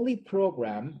the only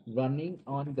program running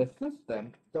on the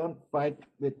system, don't fight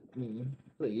with me,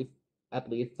 please. At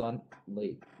least don't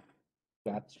like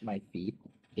scratch my feet.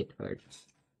 It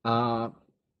hurts.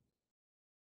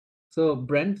 So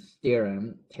Brent's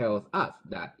theorem tells us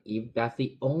that if that's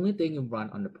the only thing you run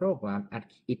on the program,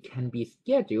 it can be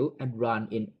scheduled and run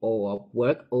in O of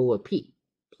work over P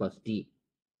plus D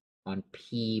on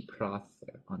P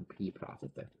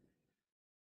processor.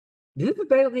 This is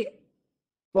basically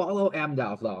follow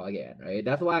Amdahl's law again, right?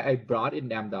 That's why I brought in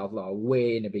Amdahl's law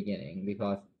way in the beginning,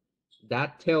 because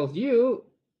that tells you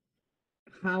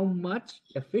how much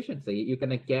efficiency you're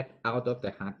gonna get out of the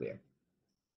hardware.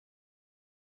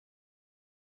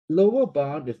 Lower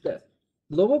bound is this.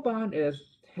 Lower bound is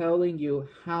telling you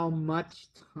how much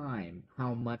time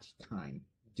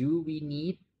do we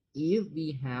need if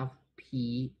we have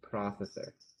P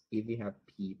processor.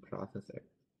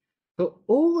 So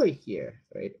over here,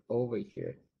 right,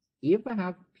 if I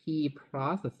have P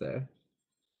processor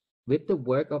with the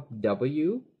work of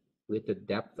W with the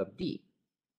depth of D,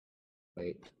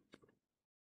 right,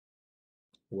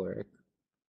 work,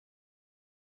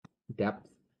 depth,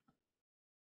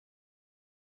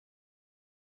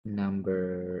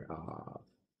 number of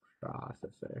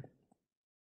processor.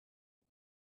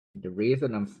 The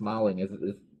reason I'm smiling is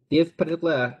this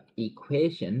particular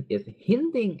equation is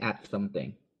hinting at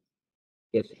something.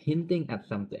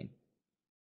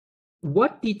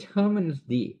 What determines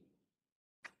D?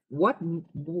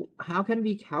 How can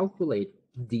we calculate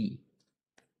D?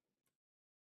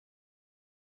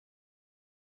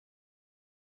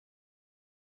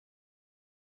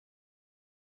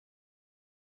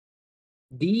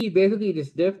 D basically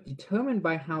is determined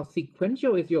by how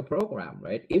sequential is your program,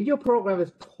 right? If your program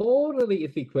is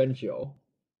totally sequential,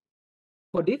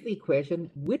 for this equation,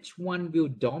 which one will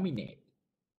dominate?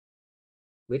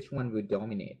 Which one will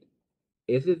dominate?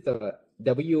 Is it the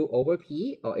W over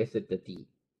P or is it the D?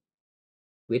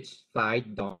 Which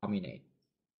side dominate?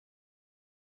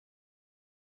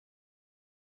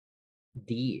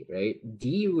 D, right?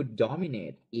 D would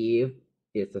dominate if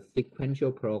it's a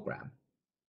sequential program.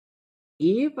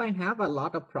 If I have a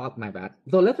lot of my bad.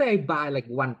 So let's say I buy like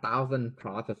 1000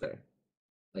 processor,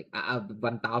 like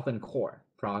 1000 core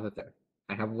processor.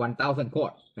 I have 1000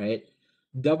 core, right?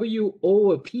 W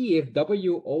over P is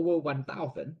W over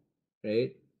 1000,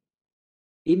 right?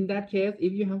 In that case,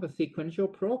 if you have a sequential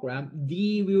program,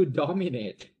 D will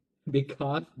dominate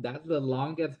because that's the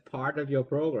longest part of your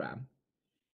program.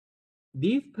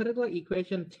 This particular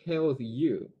equation tells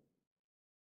you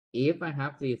if I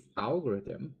have this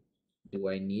algorithm, do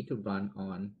I need to run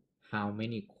on how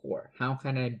many core? How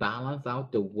can I balance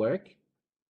out the work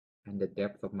and the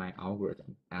depth of my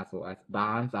algorithm, as well as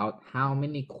balance out how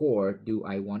many core do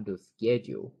I want to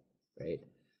schedule, right?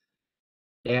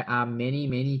 There are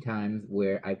many times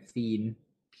where I've seen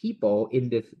people in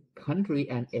this country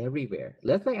and everywhere.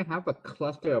 Let's say I have a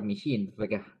cluster of machines,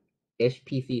 like a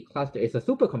HPC cluster. It's a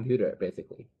supercomputer,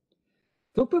 basically.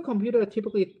 Supercomputer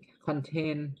typically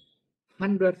contain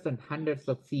hundreds and hundreds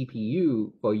of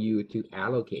CPU for you to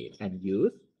allocate and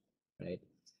use, right?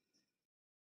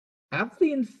 I've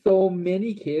seen so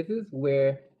many cases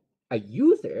where a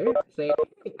user say,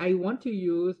 hey, I want to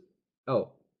use,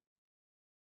 oh,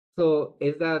 so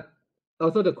is that,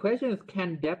 also the question is,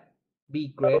 can depth be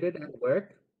greater than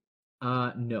work?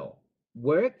 No.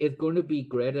 Work is going to be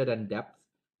greater than depth.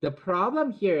 The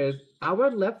problem here is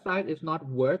our left side is not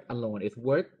work alone, it's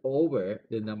work over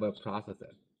the number of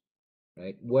processors,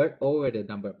 right? Work over the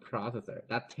number of processor.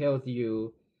 That tells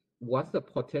you what's the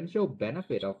potential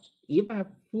benefit of even a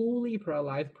fully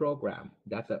parallelized program.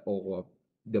 That's a over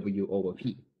W over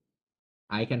P.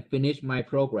 I can finish my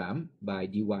program by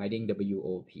dividing W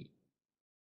over P.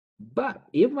 But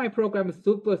if my program is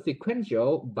super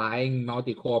sequential, buying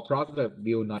multi-core processor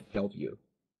will not help you.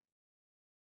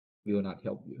 Will not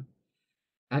help you.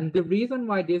 And the reason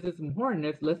why this is important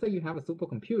is, let's say you have a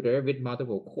supercomputer with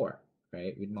multiple core,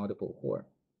 right? With multiple core.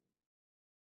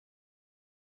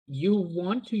 You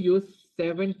want to use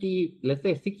 70, let's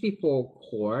say 64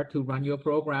 core to run your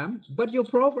program, but your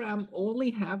program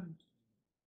only have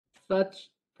such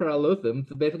parallelism.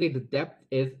 So basically the depth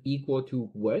is equal to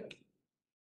work.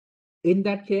 In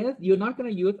that case, you're not going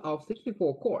to use all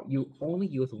 64 core. You only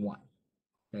use one,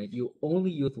 right? You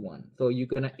only use one. So you're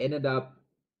going to end up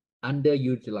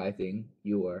underutilizing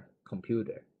your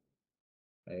computer,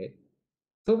 right?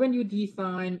 So when you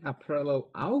design a parallel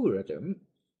algorithm,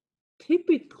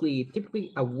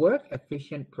 typically a work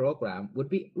efficient program would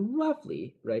be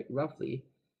roughly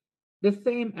the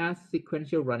same as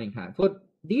sequential running time. So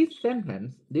this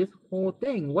sentence, this whole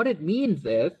thing, what it means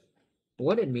is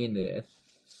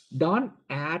don't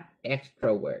add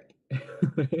extra work.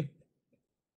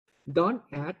 Don't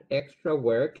add extra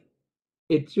work.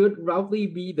 It should roughly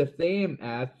be the same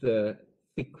as the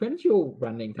sequential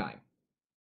running time.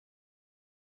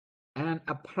 And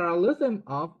a parallelism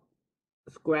of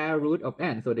square root of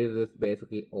n. So this is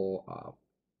basically O of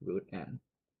root n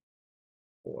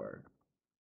for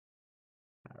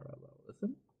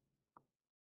parallelism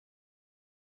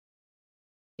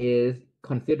is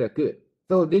considered good.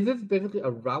 So this is basically a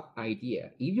rough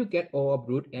idea. If you get O of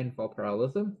root n for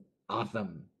parallelism,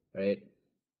 awesome, right?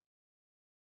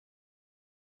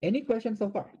 Any questions so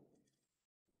far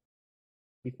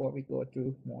before we go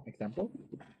through more examples?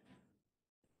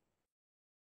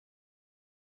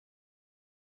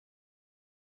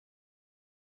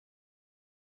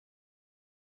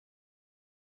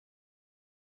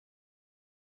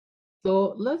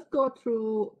 So let's go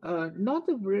through not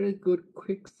a really good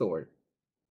quick sort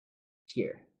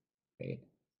here, right?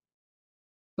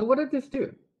 So what does this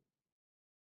do?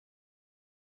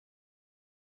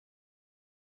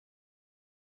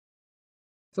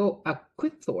 So a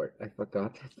quick sort, I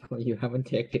forgot. So you haven't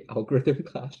taken the algorithm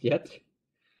class yet.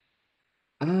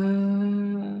 How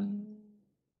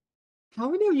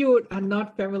many of you are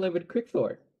not familiar with quick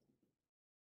sort?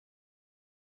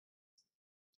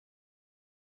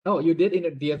 Oh, you did in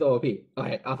the DSOP.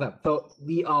 Okay, awesome. So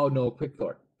we all know quick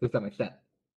sort to some extent.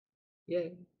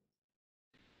 Yay.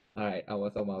 All right, I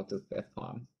was about to fast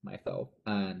on myself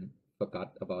and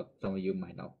forgot about some of you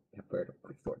might not have heard of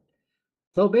quick sort.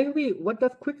 So basically, what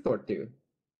does quick sort do?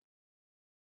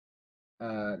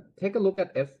 Take a look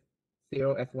at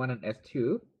S0, S1, and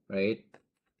S2, right?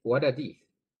 What are these?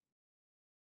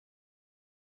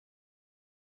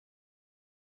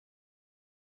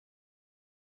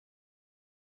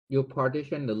 you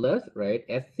partition the list, right?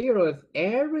 S0 is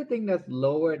everything that's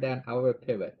lower than our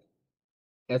pivot.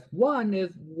 S1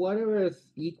 is whatever is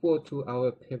equal to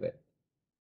our pivot.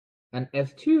 And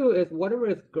S2 is whatever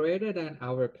is greater than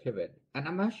our pivot. And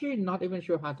I'm actually not even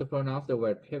sure how to pronounce the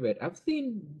word pivot. I've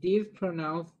seen these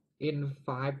pronounced in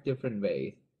 5 different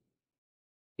ways,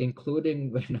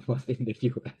 including when I was in the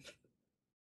US.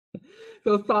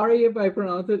 So sorry if I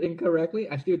pronounce it incorrectly.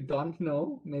 I still don't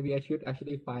know. Maybe I should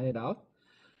actually find it out.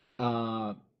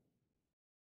 Uh,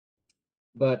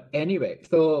 but anyway,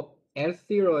 so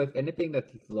S0 is anything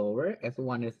that's lower,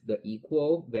 S1 is the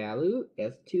equal value,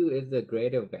 S2 is the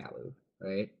greater value,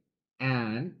 right?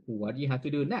 And what you have to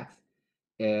do next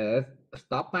is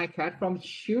stop my cat from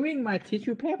chewing my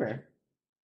tissue paper.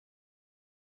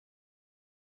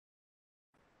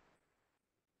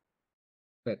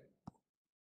 But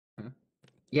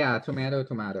yeah,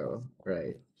 tomato,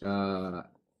 right?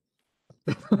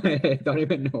 I don't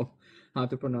even know how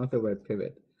to pronounce the word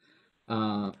pivot.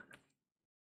 Uh,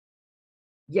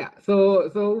 yeah. So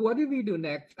what do we do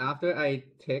next after I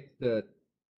take the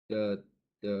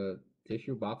the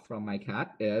tissue box from my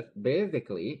cat? Is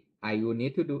basically I will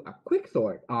need to do a quick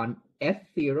sort on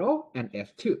S0 and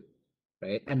S2,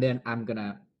 right? And then I'm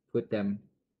gonna put them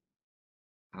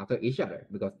after each other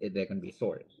because they're gonna be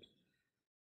sorted.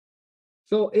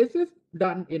 So is this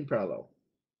done in parallel?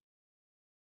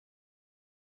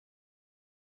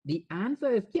 The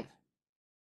answer is yes.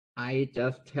 I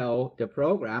just tell the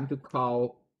program to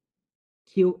call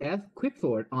QS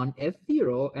quicksort on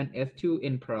S0 and S2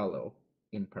 in parallel,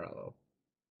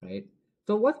 right?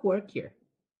 So what's work here?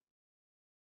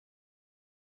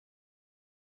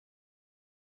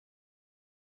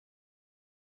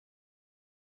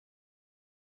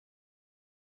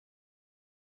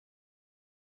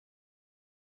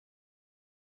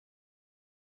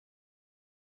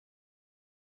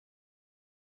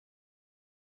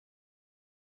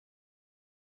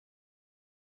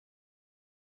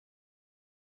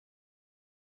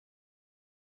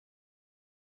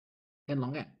 In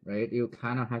long n, right? You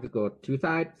kind of have to go 2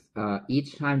 sides.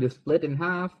 Each time you split in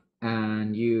half,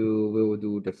 and you will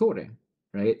do the sorting,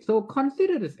 right? So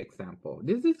consider this example.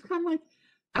 This is kind of like,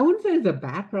 I wouldn't say it's a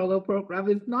bad parallel program.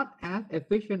 It's not as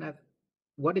efficient as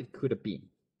what it could have been,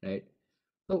 right?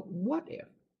 So what if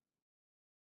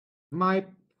my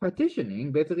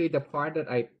partitioning, basically the part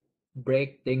that I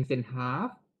break things in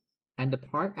half and the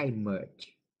part I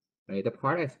merge, right? The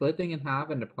part I split things in half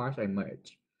and the part I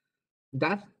merge.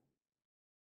 That's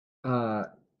uh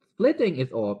splitting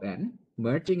is O of n,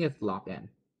 merging is log n,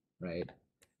 right?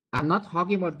 I'm not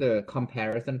talking about the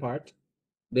comparison part.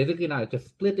 Basically now it's just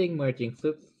splitting, merging,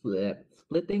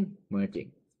 splitting,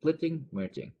 merging, splitting,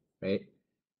 merging, right?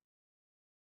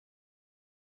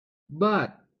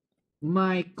 But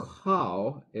my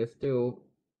call is still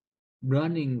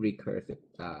running recursive,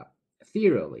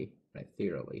 serially, right?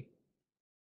 Serially.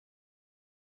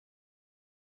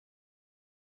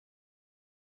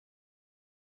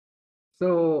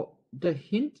 So the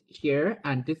hint here,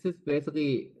 and this is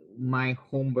basically my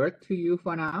homework to you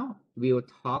for now. We'll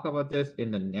talk about this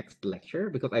in the next lecture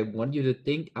because I want you to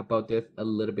think about this a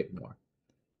little bit more,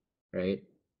 right?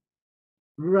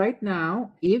 Right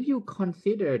now, if you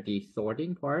consider the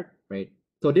sorting part, right?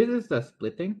 So this is the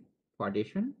splitting,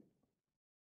 partition,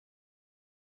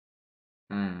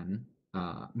 and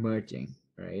merging,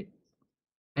 right?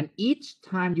 And each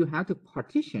time you have to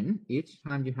partition,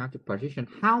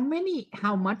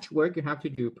 how much work you have to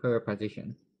do per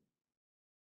partition?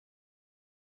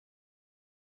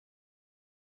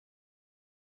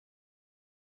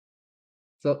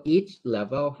 So each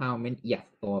level, how many? Yes,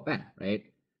 O of n, right?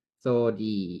 So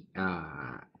the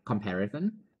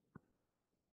comparison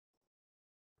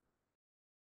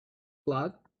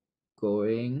plus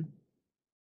going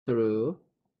through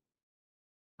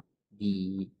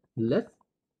the list,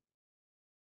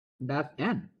 that's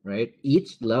n, right?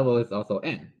 Each level is also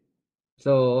n.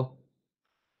 So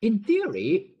in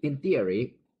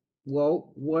theory,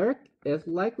 well, work is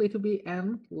likely to be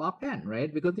n log n,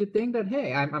 right? Because you think that,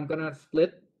 hey, I'm gonna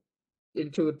split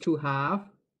into 2 halves.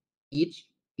 Each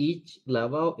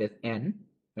level is n,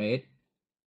 right?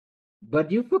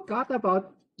 But you forgot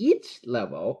about each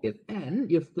level is n.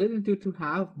 You split into 2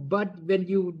 halves, but when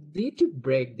you need to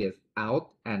break this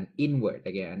out and inward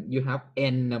again, you have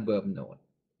n number of nodes,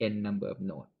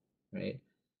 right?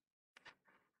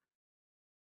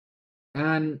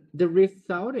 And the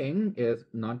resulting is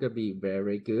not going to be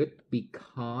very good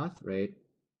because, right,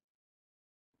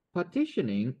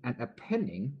 partitioning and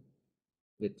appending,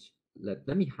 which let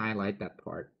me highlight that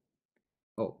part.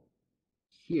 Oh,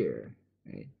 here,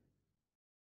 right?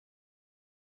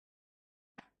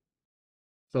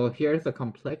 So here's the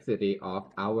complexity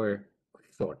of our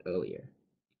sort earlier.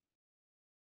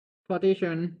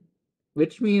 Partition,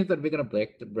 which means that we're gonna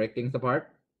break things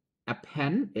apart.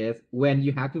 Append is when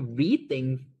you have to read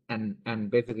things and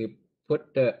basically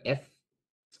put the S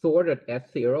sorted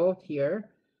S0 here,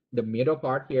 the middle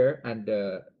part here, and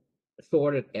the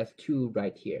sorted S2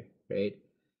 right here, right?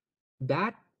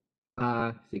 That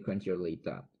sequentially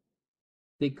done.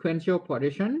 Sequential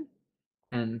partition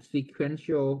and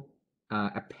sequential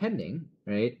appending,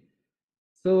 right?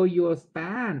 So your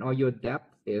span or your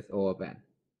depth is overband.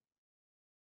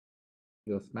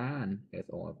 Your span is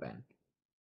overband.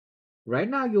 Right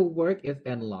now your work is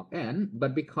n log n,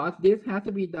 but because this has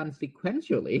to be done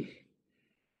sequentially,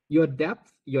 your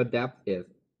depth is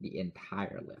the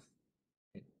entire list.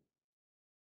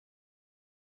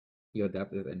 Your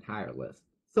depth is entire list.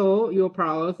 So your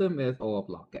parallelism is O of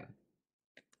log n.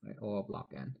 Right? O of log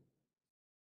n.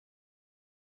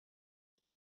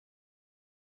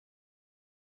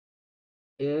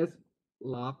 Is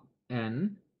log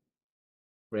n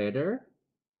greater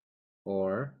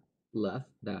or less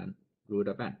than root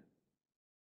of n?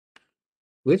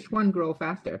 Which one grow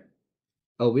faster?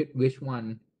 Oh, which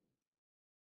one?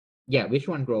 Yeah, which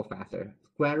one grow faster?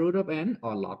 Square root of n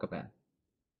or log of n?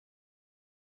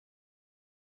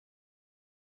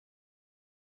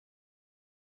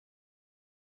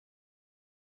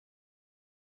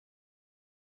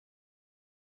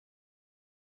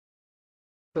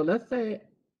 So let's say,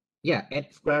 yeah,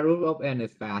 at square root of n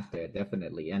is faster,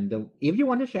 definitely. And if you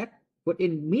want to check, put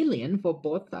in million for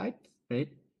both sides, right?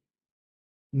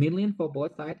 Million for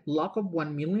both sides. Log of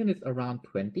 1 million is around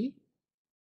 20.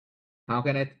 How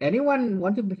can anyone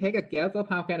want to take a guess of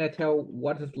how can I tell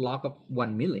what is log of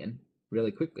 1 million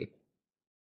really quickly?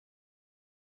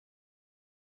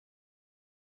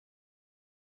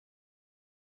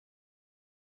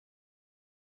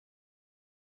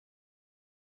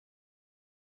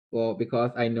 Well,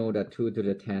 because I know that 2 to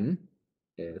the 10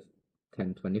 is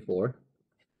 1024.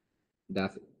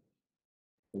 That's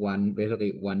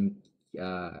basically 1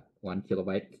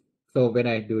 kilobyte. So when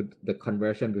I do the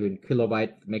conversion between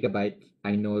kilobyte, megabyte,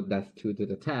 I know that's 2 to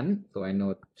the 10. So I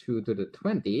know 2 to the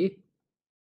 20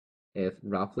 is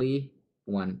roughly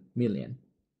 1 million.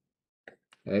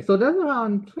 Okay, so that's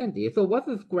around 20. So what's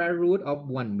the square root of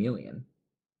 1 million?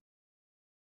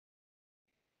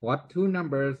 What two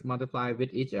numbers multiply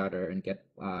with each other and get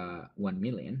 1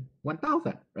 million?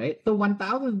 1,000, right? So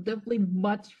 1,000 is definitely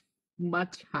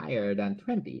much higher than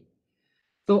 20.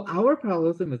 So our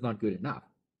parallelism is not good enough.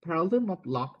 Parallelism of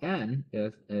log n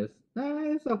is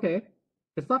it's okay.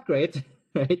 It's not great,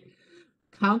 right?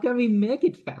 How can we make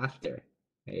it faster,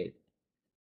 right?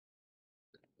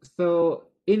 So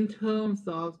in terms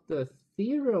of the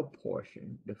zero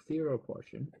portion,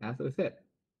 as I said,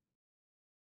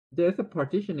 there's a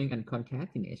partitioning and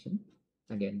concatenation.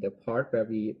 Again, the part where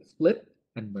we split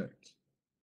and merge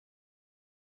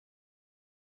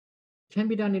can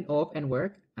be done in off and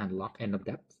work and log n of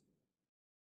depth.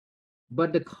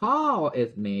 But the call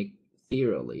is made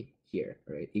serially here,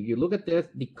 right? If you look at this,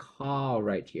 the call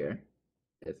right here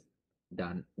is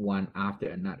done one after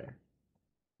another.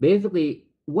 Basically,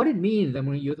 what it means, I'm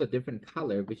going to use a different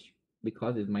color, which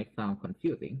because it might sound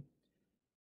confusing.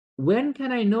 When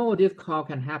can I know this call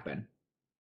can happen?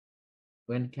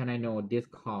 When can I know this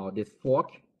call, this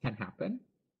fork can happen?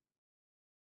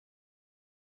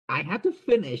 I have to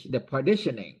finish the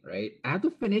partitioning, right? I have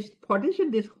to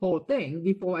partition this whole thing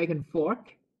before I can fork.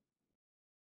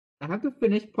 I have to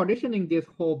finish partitioning this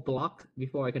whole block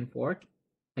before I can fork.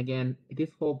 Again, this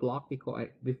whole block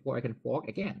before I can fork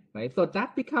again, right? So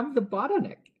that becomes the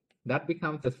bottleneck. That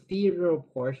becomes the zero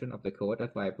portion of the code.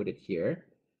 That's why I put it here,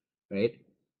 right?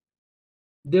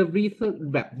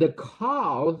 The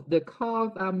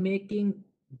calls are making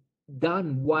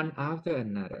done one after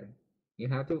another. You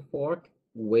have to fork,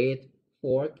 wait,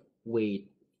 fork,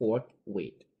 wait, fork,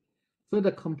 wait. So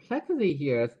the complexity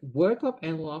here is work of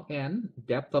n log n,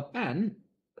 depth of n,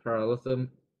 parallelism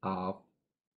of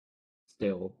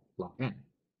still log n.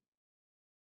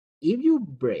 If you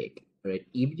break, right,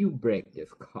 if you break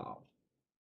this call,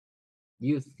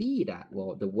 you see that,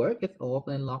 well, the work is O of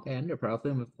n log n, the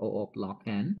parallelism is O of log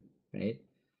n, right?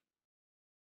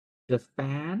 The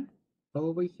span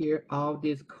over here of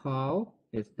this call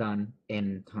is done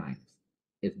n times.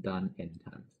 It's done n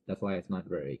times. That's why it's not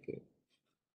very good,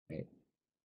 right?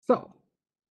 So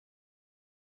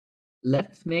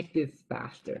let's make this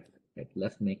faster. Right?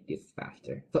 Let's make this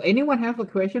faster. So anyone have a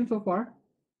question so far?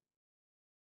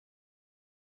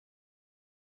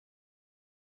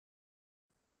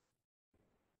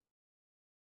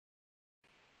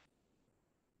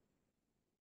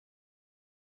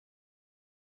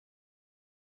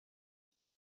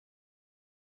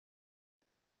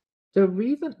 The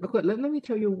reason, okay, let me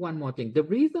tell you one more thing. The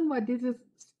reason why this is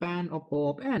span of O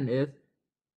of n is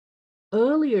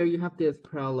earlier you have this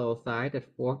parallel side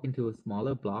that fork into a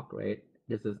smaller block, right?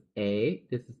 This is A,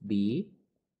 this is B,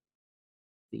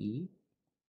 C,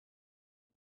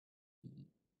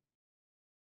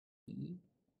 E,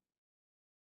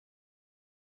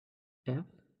 F,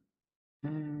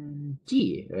 and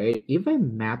G, right? If I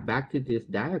map back to this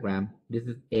diagram, this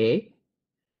is A,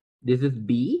 this is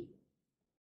B,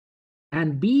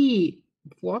 and B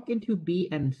fork into B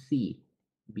and C,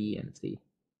 B and C.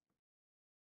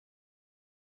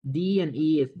 D and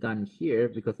E is done here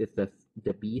because it's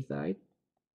the B side.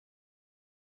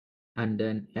 And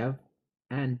then F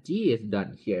and G is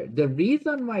done here. The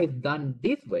reason why it's done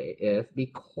this way is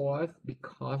because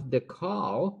the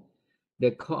call,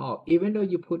 even though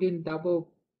you put in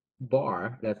double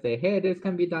bar that say, hey, this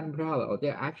can be done parallel,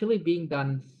 they're actually being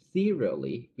done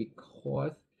serially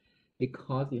because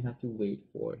you have to wait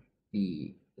for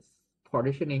the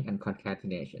partitioning and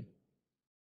concatenation.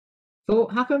 So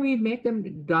how can we make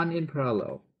them done in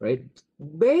parallel, right?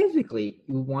 Basically,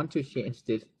 you want to change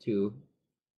this to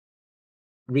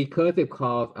recursive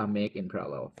calls are made in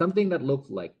parallel. Something that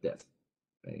looks like this,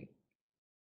 right?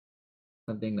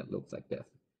 Something that looks like this.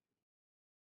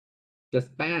 The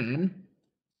span,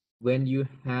 when you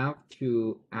have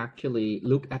to actually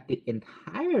look at the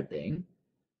entire thing,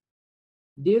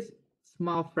 this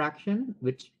small fraction,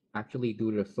 which actually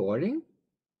do the sorting,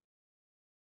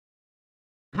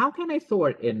 how can I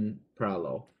sort in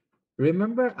parallel?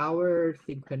 Remember our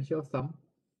sequential sum?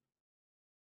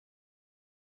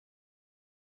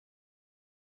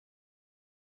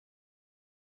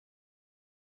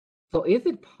 So is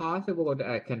it possible that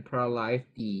I can parallelize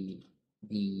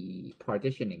the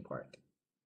partitioning part?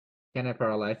 Can I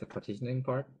parallelize the partitioning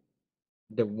part?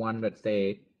 The one that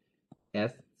say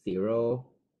S0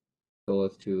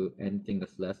 goes to anything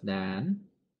that's less than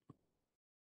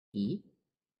E.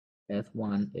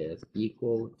 S1 is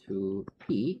equal to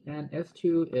P, and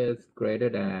S2 is greater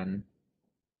than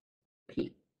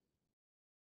P.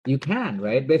 You can,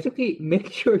 right? Basically, make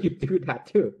sure you do that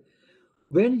too.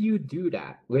 When you do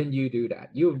that,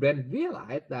 you then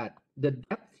realize that the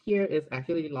depth here is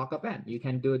actually log of n. You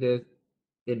can do this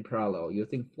in parallel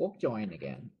using fork join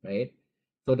again, right?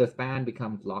 So the span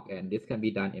becomes log n. This can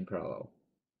be done in parallel.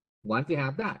 Once you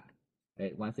have that,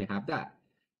 right? Once you have that,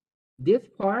 this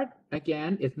part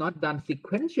again is not done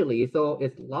sequentially, so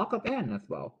it's log of n as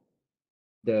well.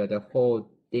 The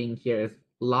whole thing here is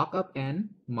log of n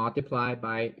multiplied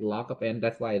by log of n.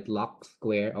 That's why it's log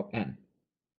square of n.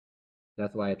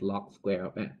 That's why it's log square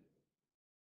of n.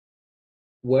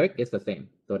 Work is the same,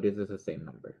 so this is the same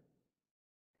number.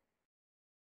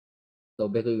 So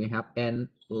basically we have n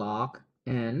log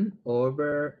n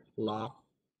over log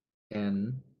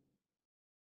n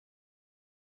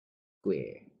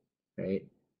square, right?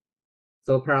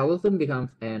 So parallelism becomes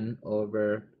n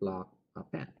over log of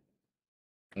n,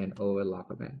 n over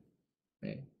log of n,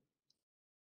 right?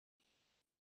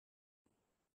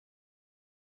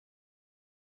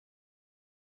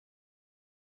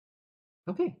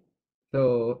 Okay,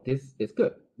 so this is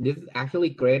good. This is actually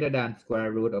greater than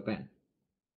square root of n.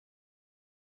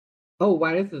 Oh,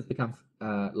 why does this becomes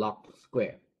log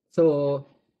square? So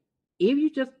if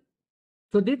you just,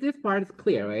 so this part is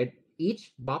clear, right?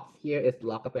 Each box here is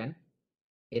log of n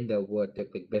in the word,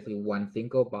 basically one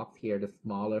single box here, the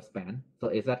smaller span. So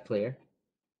is that clear?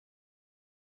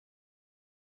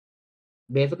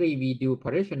 Basically, we do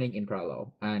partitioning in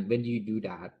parallel, and when you do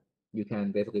that, you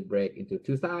can basically break into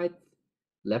two sides,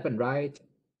 left and right,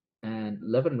 and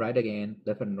left and right again,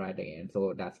 left and right again.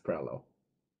 So that's parallel.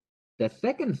 The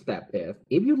second step is,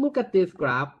 if you look at this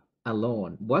graph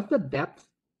alone, what's the depth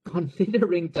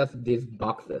considering just these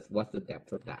boxes? What's the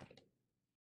depth of that?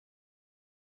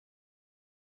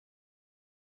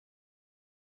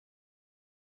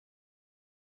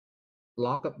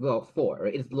 Log up, well, 4,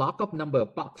 right? It's log up number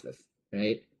of boxes,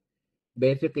 right?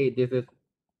 Basically, this is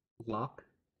log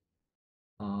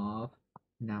of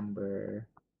number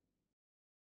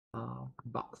of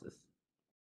boxes,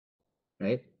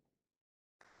 right?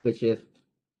 Which is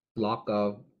log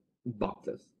of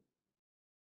boxes.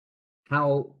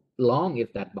 How long is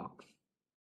that box?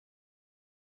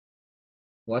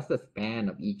 What's the span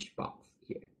of each box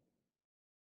here?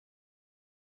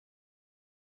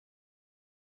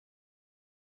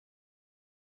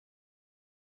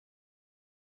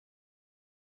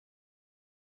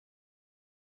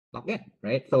 Log n,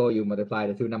 right? So you multiply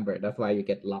the two numbers. That's why you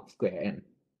get log square n.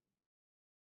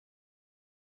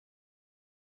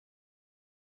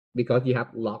 Because you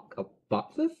have log of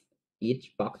boxes,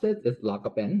 each boxes is log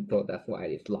of n, so that's why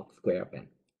it's log square of n.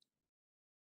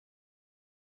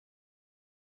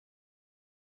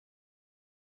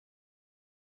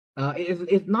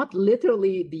 It's not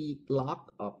literally the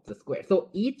log of the square. So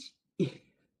each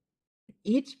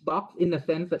box, in the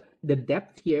sense that the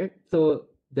depth here, so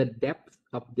the depth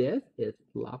of this is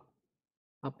log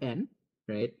of n,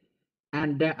 right?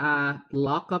 And there are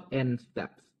log of n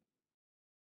steps.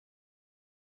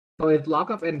 So it's log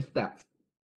of n steps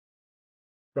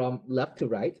from left to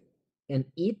right, and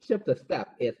each of the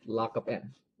step is log of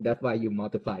n. That's why you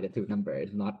multiply the two numbers.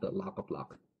 It's not the log of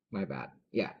log. My bad.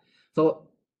 Yeah. So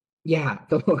yeah.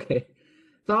 So okay.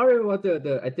 Sorry about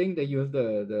the I think they use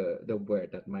the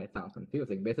word that might sound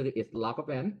confusing. Basically, it's log of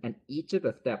n, and each of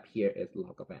the step here is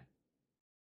log of n.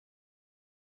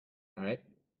 All right.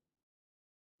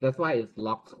 That's why it's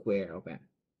log square of n.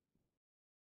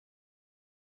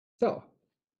 So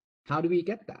how do we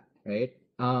get that, right?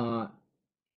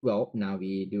 Well, now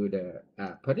we do the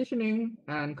partitioning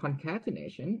and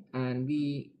concatenation, and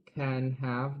we can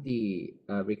have the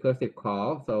recursive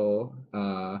call. So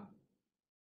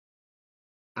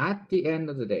at the end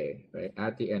of the day, right?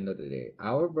 At the end of the day,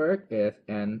 our work is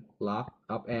n log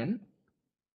of n.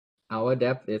 Our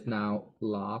depth is now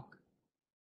log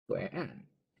square n,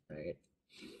 right?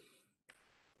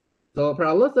 So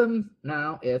parallelism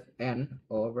now is n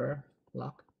over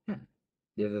log n.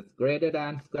 This is greater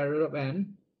than square root of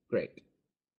n. Great.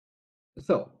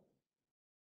 So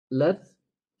let's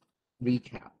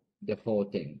recap the whole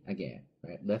thing again,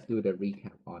 right? Let's do the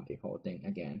recap on the whole thing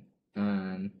again.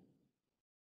 And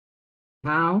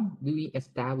how do we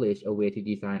establish a way to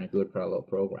design a good parallel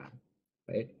program,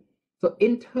 right? So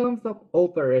in terms of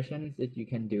operations that you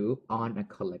can do on a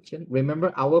collection,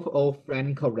 remember our old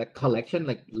friend correct collection,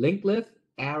 like linked list,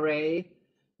 array,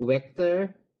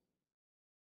 vector.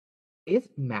 Is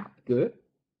map good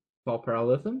for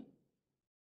parallelism?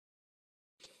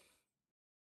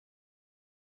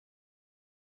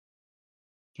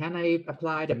 Can I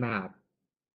apply the map?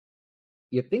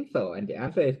 You think so? And the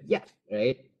answer is yes,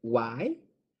 right? Why?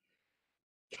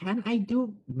 Can I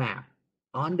do map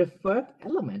on the first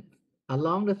element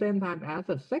along the same time as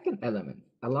the second element,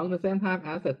 along the same time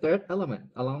as the third element,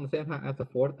 along the same time as the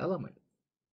fourth element?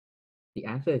 The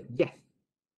answer is yes.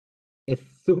 It's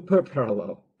super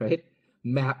parallel, right?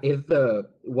 Map is the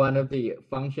one of the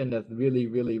function that's really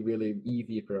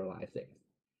easy to realize things.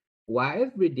 Why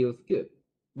is reduce good?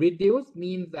 Reduce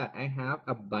means that I have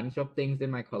a bunch of things in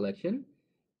my collection.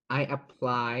 I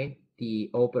apply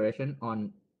the operation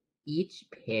on each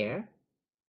pair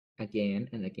again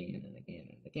and again and again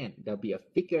and again. There'll be a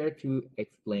figure to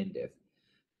explain this,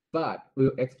 but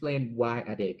we'll explain why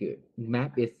are they good.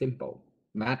 Map is simple.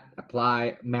 Map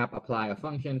apply a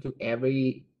function to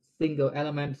every single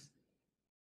element.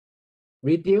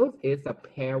 Reduce is a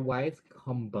pairwise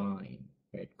combine,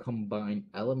 right? Combine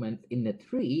elements in the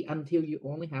tree until you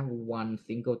only have one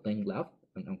single thing left.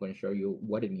 And I'm going to show you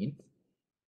what it means.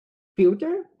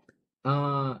 Filter,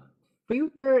 uh,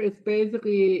 filter is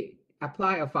basically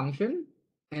apply a function,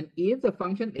 and if the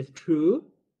function is true,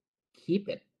 keep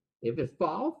it. If it's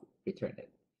false, return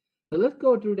it. So let's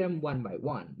go through them one by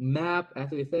one. Map, as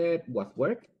we said, was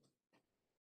work.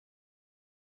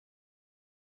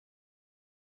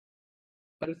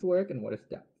 What is work and what is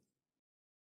depth?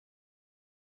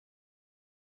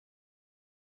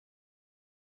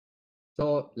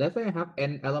 So let's say I have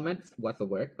n elements. What's the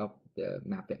work of the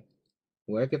mapping?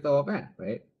 Work is O of n,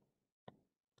 right?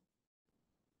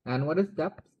 And what is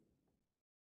depth?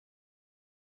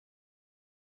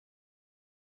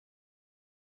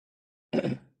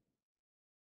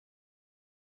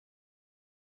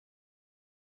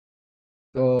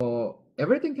 So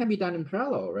everything can be done in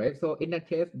parallel, right? So in that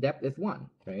case, depth is 1,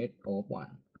 right? O of 1.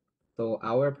 So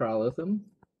our parallelism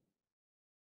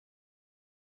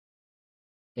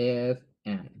is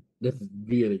n. This is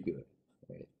really good,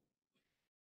 right?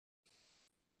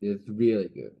 This is really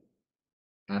good.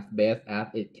 As best as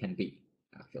it can be,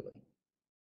 actually.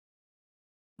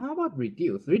 How about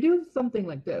reduce? Reduce is something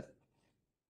like this.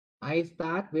 I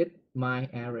start with my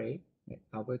array,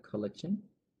 our collection,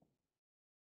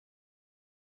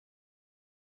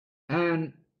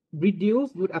 and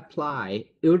reduce would apply.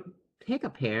 It would take a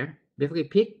pair, basically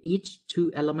pick each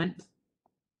two elements,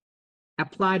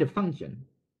 apply the function,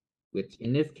 which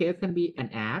in this case can be an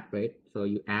add, right? So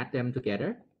you add them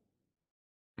together.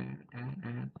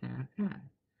 Add.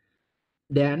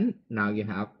 Then now you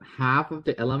have half of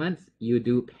the elements. You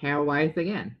do pairwise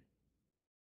again.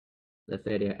 Let's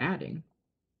say they're adding,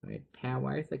 right?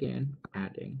 Pairwise again,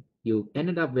 adding. You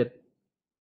ended up with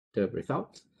the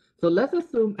results. So let's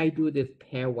assume I do this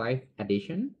pairwise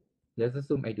addition. Let's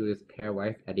assume I do this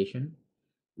pairwise addition.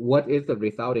 What is the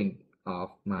resulting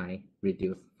of my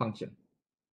reduce function?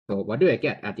 So what do I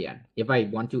get at the end? If I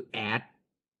want to add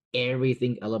every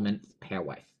single element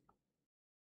pairwise.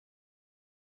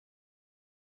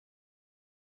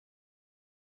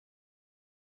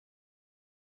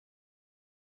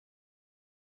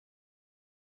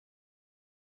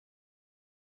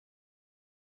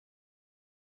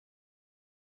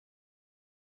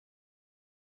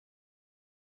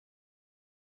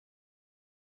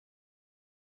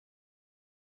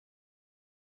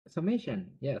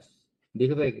 Summation, yes.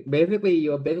 Because basically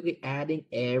you're basically adding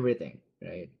everything,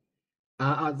 right?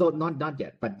 So not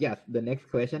yet, but yes, the next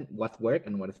question, what's work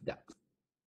and what is depth?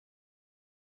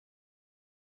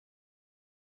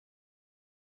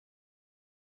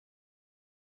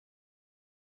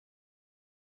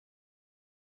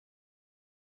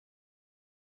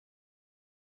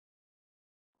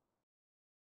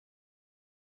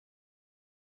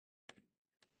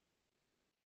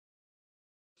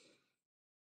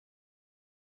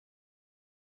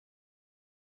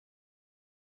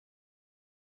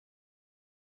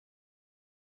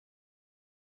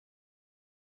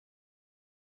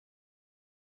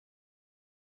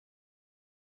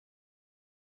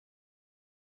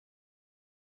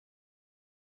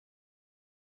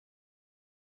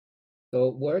 So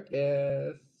work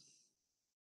is,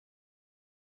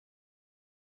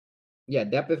 yeah,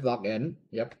 depth is log n.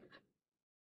 Yep.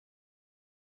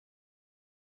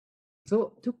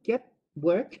 So to get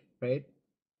work, right?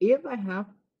 If I have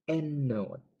n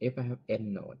node,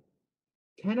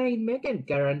 can I make a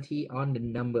guarantee on the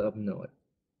number of nodes?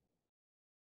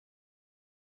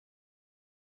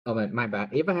 Oh, my bad.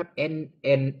 If I have n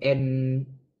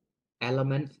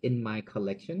elements in my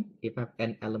collection, if I have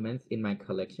n elements in my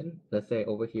collection, let's say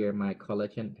over here my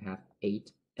collection has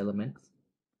 8 elements.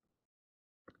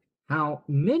 How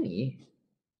many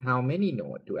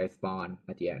nodes do I spawn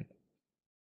at the end?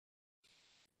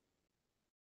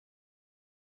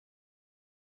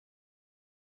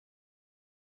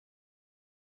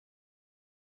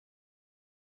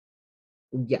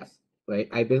 Yes, right.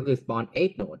 I basically spawn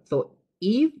 8 nodes. So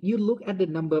if you look at the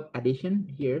number of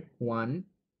addition here, 1,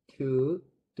 2,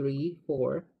 3,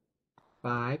 4,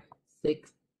 5,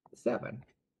 6, 7,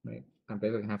 right? I'm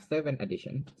basically have 7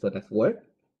 addition. So that's work.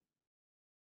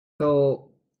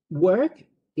 So work,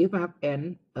 if I have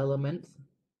n elements,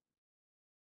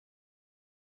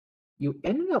 you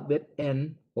end up with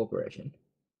n operation,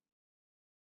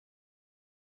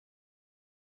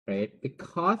 right?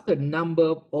 Because the number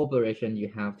of operation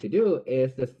you have to do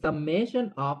is the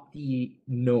summation of the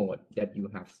node that you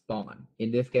have spawned.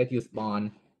 In this case, you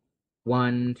spawn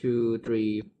 1, 2,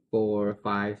 3, 4,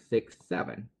 5, 6,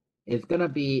 7. It's gonna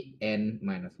be n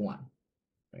minus 1,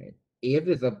 right? If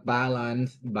it's a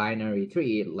balanced binary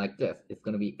tree like this, it's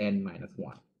gonna be n minus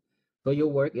 1. So your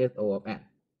work is O of n.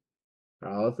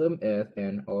 Parallelism is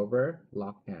n over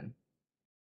log n.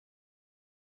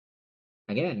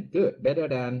 Again, good, better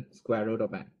than square root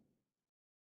of n,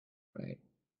 right?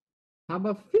 How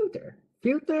about filter?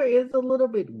 Filter is a little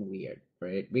bit weird,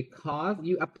 right? Because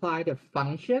you apply the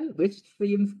function, which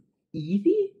seems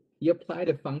easy. You apply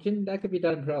the function that could be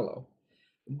done in Trello,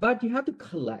 but you have to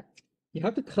collect. You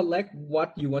have to collect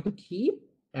what you want to keep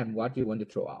and what you want to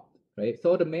throw out, right?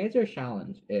 So the major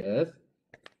challenge is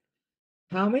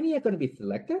how many are going to be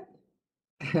selected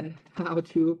and how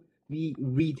to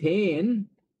retain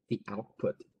the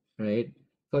output, right?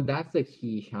 So that's the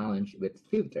key challenge with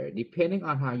filter, depending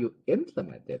on how you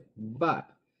implement it, but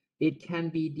it can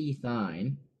be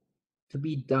designed to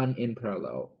be done in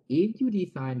parallel. If you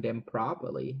design them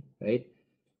properly, right?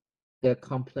 The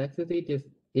complexity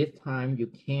this time you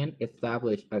can't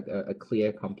establish a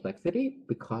clear complexity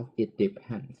because it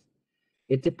depends.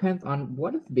 It depends on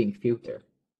what is being filtered.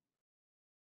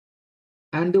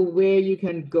 And the way you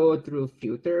can go through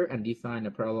filter and design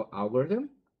a parallel algorithm,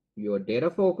 your data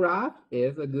flow graph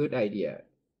is a good idea.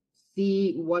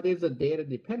 See what is the data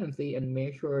dependency and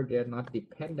make sure they're not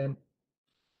dependent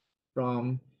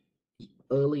from the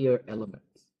earlier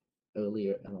elements.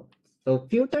 So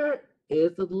filter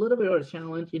is a little bit of a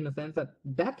challenge in the sense that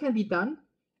that can be done,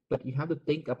 but you have to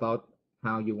think about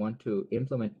how you want to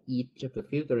implement each of the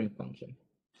filtering function.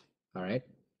 All right.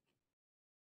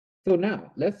 So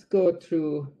now let's go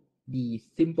through the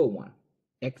simple one.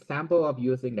 Example of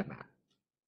using the map.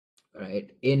 All right.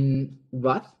 In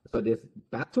Rust, so this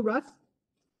back to Rust,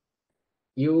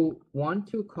 you want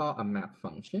to call a map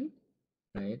function,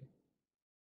 right?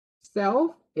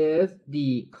 Self is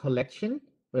the collection,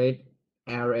 right?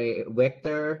 Array,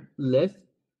 vector, list.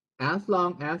 As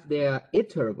long as they're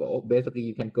iterable, basically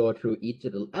you can go through each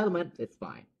of the elements, it's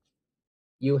fine.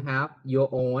 You have your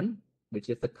own, which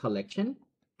is the collection,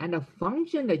 and a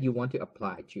function that you want to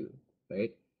apply to,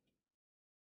 right?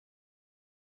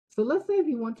 So let's say if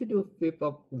you want to do flip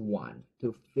of 1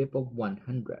 to flip of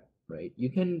 100, right? You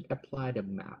can apply the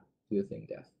map using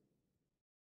this.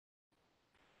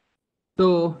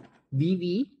 So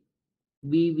VV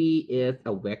is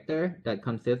a vector that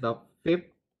consists of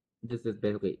flip. This is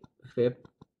basically flip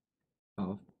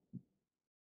of,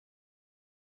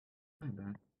 my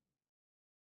bad,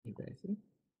 erase.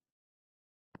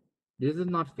 This is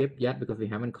not flip yet because we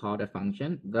haven't called a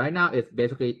function. Right now, it's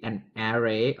basically an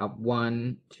array of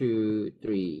 1, 2,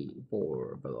 3,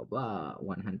 4, blah, blah, blah,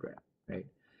 100, right?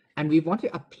 And we want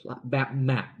to apply that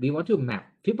map. We want to map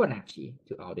Fibonacci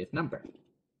to all these numbers,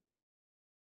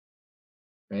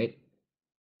 right?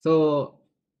 So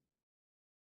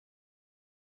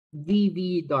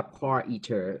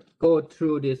vv.pariter go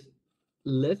through this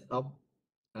list of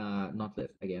not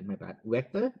list again, my bad,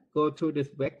 vector, go through this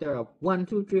vector of 1,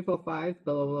 2, 3, 4, 5,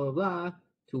 blah, blah, blah, blah,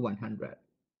 to 100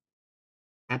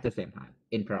 at the same time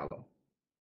in parallel.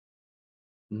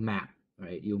 Map,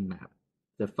 right? You map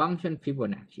the function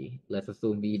Fibonacci. Let's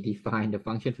assume we define the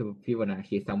function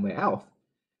Fibonacci somewhere else.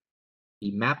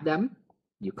 We map them,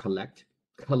 you collect.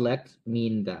 Collect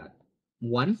means that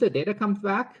once the data comes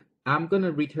back, I'm going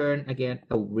to return again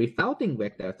a resulting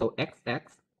vector. So XX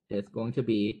is going to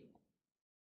be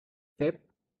fib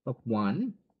of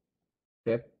 1,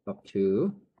 fib of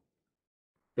 2,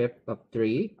 fib of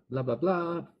 3, blah, blah,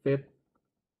 blah, fib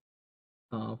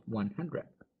of 100.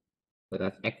 So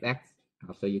that's XX.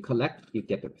 So you collect, you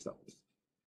get the results.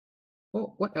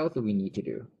 Well, what else do we need to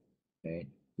do? Right?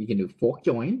 You can do fork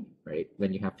join, right?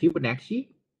 When you have Fibonacci,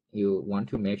 you want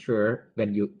to make sure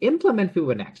when you implement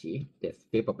Fibonacci, this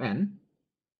fib of n,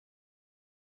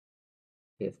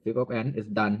 this fib of n is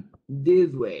done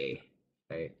this way,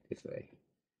 right? This way.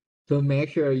 So make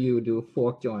sure you do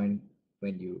fork join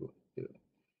when you do.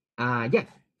 Yes.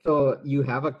 So you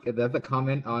have there's a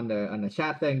comment on the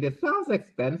chat saying this sounds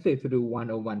expensive to do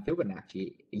 101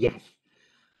 Fibonacci. Yes,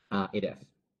 it is.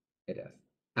 It is.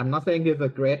 I'm not saying this is a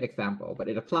great example, but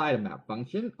it applies a map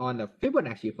function on the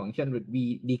Fibonacci function that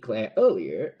we declared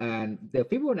earlier, and the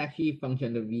Fibonacci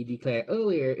function that we declared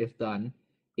earlier is done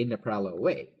in a parallel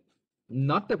way.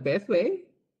 Not the best way,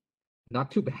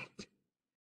 not too bad.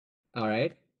 All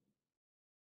right.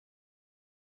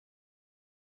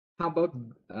 How about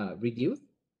reduce?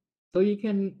 So you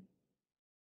can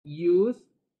use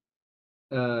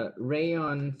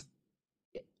Rayon's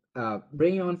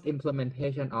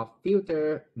implementation of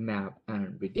filter, map,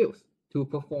 and reduce to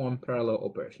perform parallel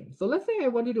operations. So let's say I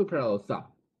want to do parallel sum,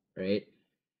 right?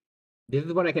 This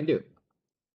is what I can do.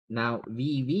 Now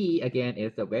VV again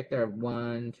is a vector of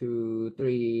 1, 2,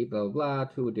 3, blah, blah,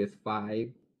 to this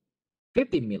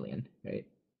 50 million, right?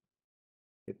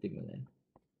 50 million.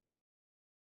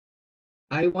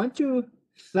 I want to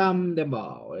sum them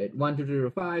all, right? 1, 2, 3,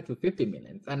 4, 5 to 50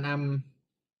 millions. And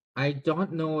I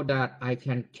don't know that I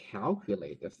can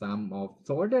calculate the sum of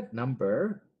sorted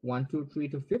number 1, 2, 3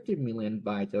 to 50 million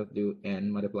by just do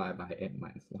n multiplied by n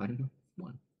minus 1.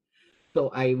 So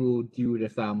I will do the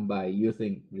sum by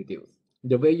using reduce.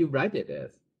 The way you write it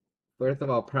is, first of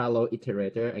all, parallel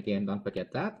iterator, again, don't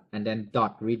forget that. And then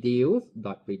dot reduce.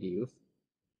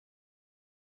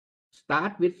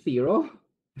 Start with 0.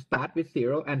 Start with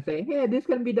 0 and say, hey, this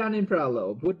can be done in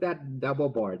parallel. Put that double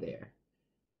bar there.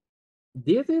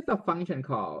 This is a function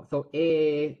call. So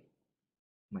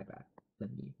my bad. Let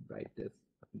me write this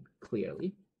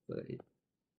clearly. So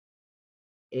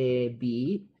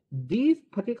B, this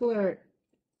particular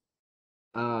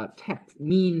text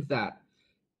means that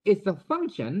it's a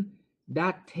function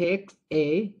that takes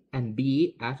A and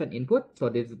B as an input. So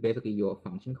this is basically your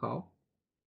function call.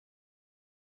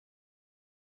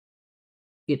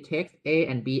 It takes A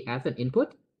and B as an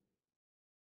input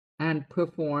and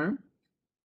perform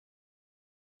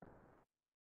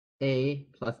A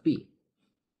plus B.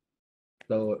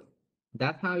 So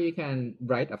that's how you can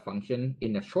write a function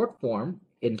in a short form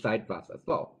inside Rust as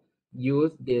well.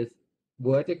 Use this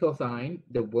vertical sign.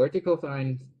 The vertical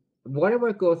sign,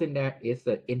 whatever goes in there is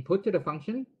the input to the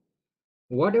function.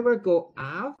 Whatever go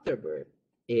afterward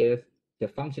is the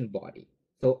function body.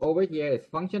 So over here is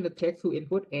function that takes two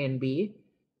input A and B.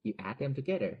 You add them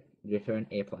together, return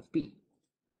A plus B.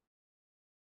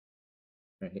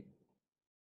 Right?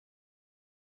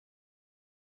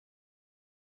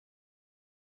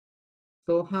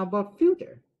 So how about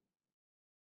filter?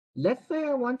 Let's say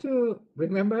I want to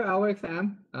remember our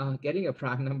exam, getting a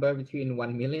prime number between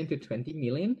 1 million to 20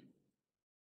 million.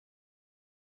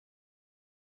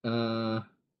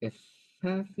 It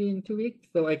has been 2 weeks,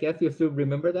 so I guess you still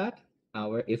remember that,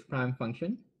 our is prime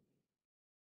function.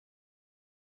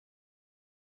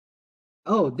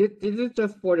 Oh, this is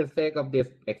just for the sake of this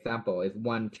example. It's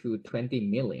 1 to 20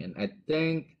 million. I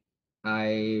think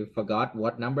I forgot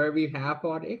what number we have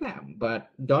for the exam, but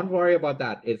don't worry about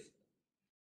that. It's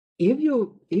if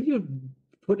you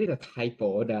put in a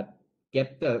typo that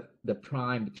get the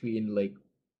prime between like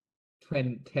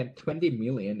 20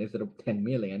 million instead of 10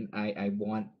 million, I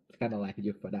won't penalize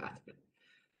you for that.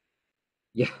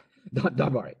 Yeah,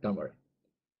 don't worry, don't worry.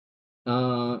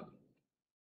 Uh,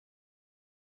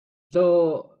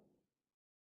 so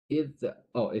is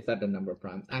that the number of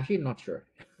primes? Actually, not sure.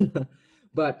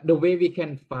 But the way we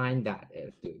can find that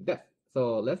is doing this.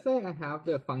 So let's say I have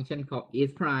the function called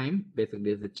is prime.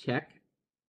 Basically, it's a check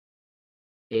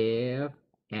if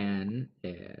n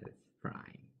is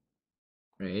prime,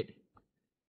 right?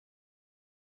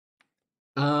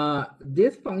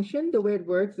 This function, the way it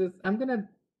works is I'm gonna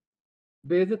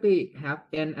basically have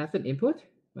n as an input,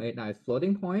 right? Now it's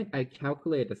floating point. I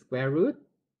calculate the square root,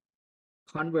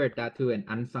 convert that to an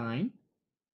unsigned,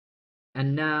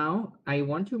 and now I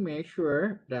want to make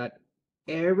sure that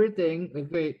everything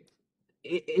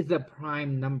is a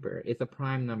prime number. It's a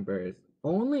prime number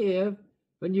only if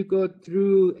when you go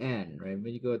through n, right?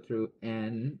 When you go through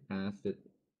n as the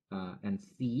and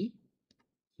c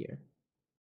here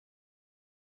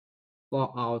for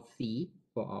all c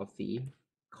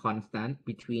constant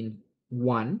between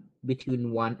one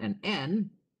and n,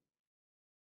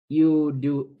 you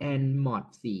do n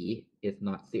mod c is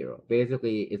not zero.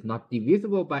 Basically, it's not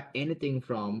divisible by anything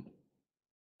from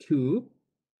 2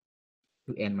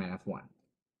 to n minus 1.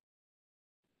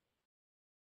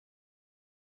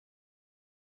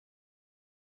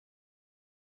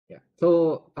 Yeah.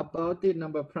 So about the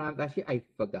number of primes, actually, I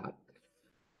forgot.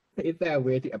 Is there a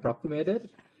way to approximate it?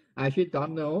 I actually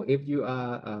don't know if you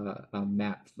are a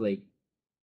maths like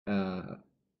uh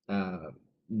uh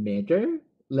major.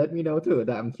 Let me know too.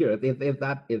 That I'm curious. Is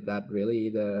that really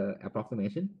the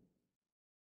approximation?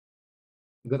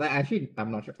 Because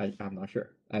I'm not sure. I'm not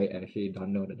sure. I actually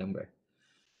don't know the number.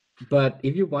 But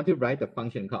if you want to write the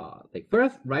function call, like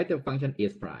first write the function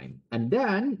is prime, and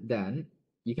then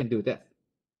you can do this.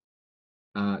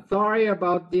 Sorry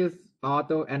about this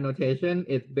auto annotation.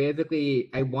 It's basically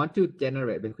I want to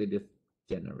generate basically this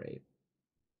generate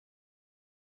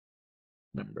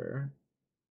number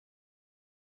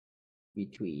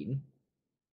between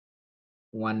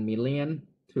 1 million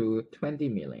to 20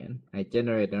 million. I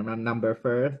generate a number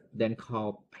first, then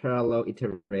call parallel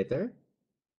iterator.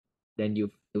 Then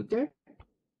you filter.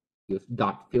 Use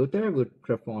dot filter would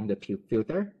perform the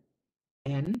filter.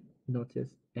 N, notice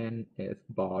N is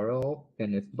borrow.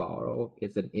 N is borrow.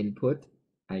 It's an input.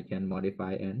 I can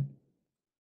modify N.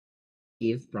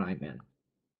 Is prime N.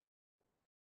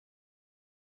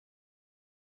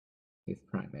 Is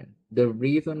prime N. The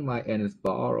reason why N is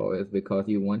borrow is because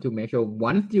you want to make sure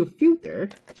once you filter,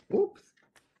 oops,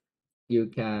 you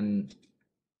can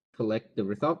collect the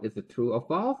result is it true or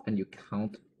false, and you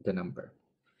count the number.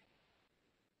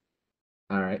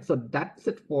 All right, so that's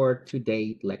it for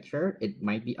today's lecture. It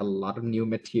might be a lot of new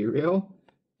material.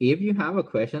 If you have a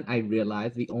question, I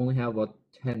realize we only have about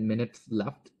 10 minutes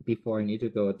left before I need to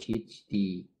go teach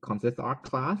the concept art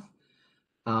class.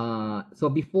 So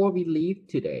before we leave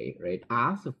today, right,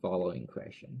 ask the following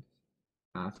questions.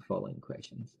 Ask the following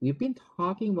questions. We've been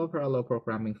talking about parallel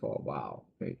programming for a while,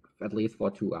 right? At least for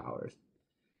 2 hours.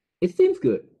 It seems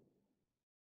good.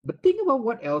 But think about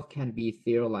what else can be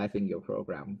serialized in your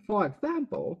program. For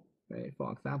example, right?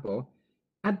 For example,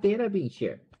 a data being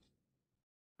shared.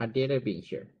 A data being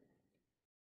shared.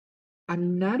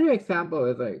 Another example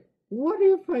is like, what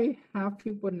if I have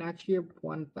Fibonacci of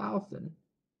 1000?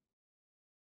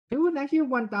 Fibonacci of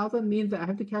 1000 means that I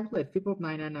have to calculate Fib of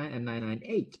 999 and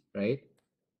 998, right?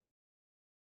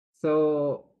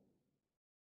 So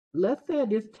let's say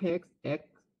this takes X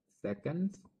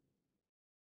seconds.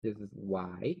 This is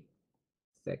Y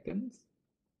seconds.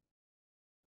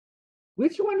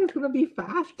 Which one is going to be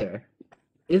faster?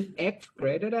 Is X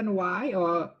greater than Y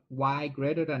or Y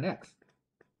greater than X?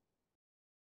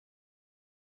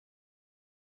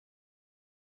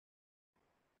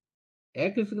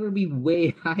 X is going to be way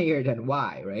higher than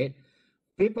Y, right?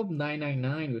 Fib of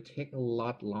 999 will take a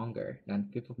lot longer than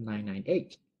Fib of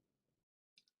 998.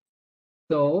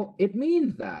 So it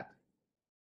means that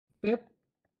Fib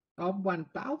of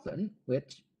 1000,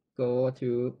 which go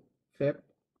to Fib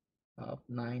of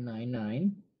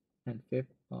 999 and Fib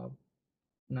of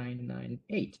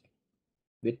 998,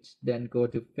 which then go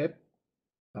to Fib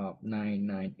of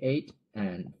 998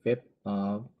 and Fib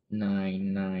of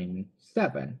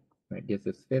 997. Right, this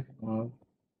is Fib of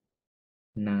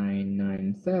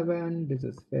 997. This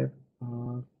is Fib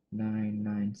of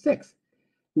 996.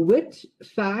 Which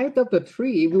side of the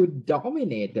tree will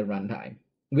dominate the runtime?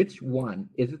 Which one?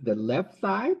 Is it the left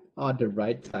side or the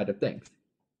right side of things?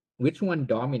 Which one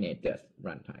dominates this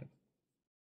runtime?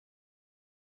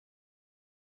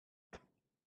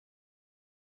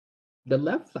 The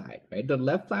left side, right? The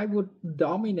left side would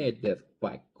dominate this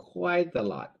by quite a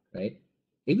lot, right?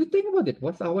 If you think about it,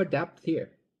 what's our depth here?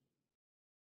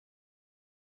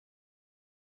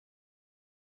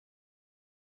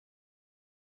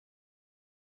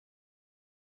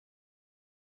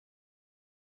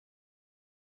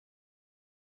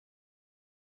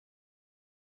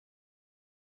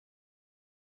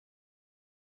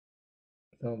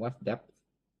 So what's depth?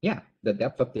 Yeah, the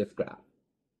depth of this graph.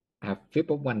 I have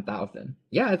fib of 1000.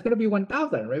 Yeah, it's going to be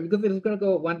 1000, right? Because it's going to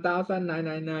go 1000,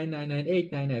 999,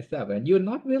 997. You're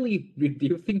not really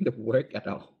reducing the work at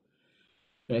all,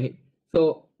 right?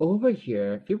 So over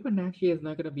here, Fibonacci is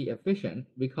not going to be efficient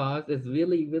because it's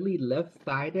really, really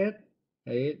left-sided,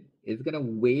 right? It's going to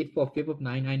wait for fib of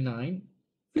 999.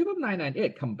 Fib of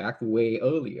 998 come back way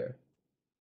earlier,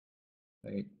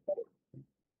 right?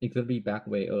 It's going to be back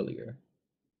way earlier.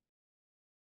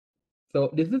 So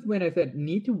this is when I said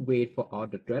need to wait for all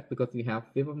the threads because we have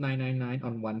fib of 999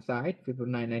 on one side, fib of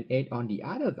 998 on the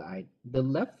other side. The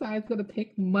left side is going to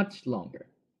take much longer,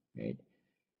 right?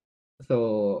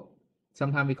 So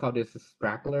sometimes we call this a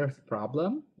straggler's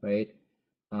problem, right?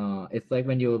 It's like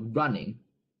when you're running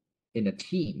in a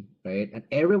team, right? And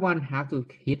everyone has to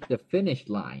hit the finish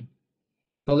line.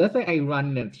 So let's say I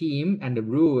run in a team and the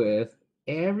rule is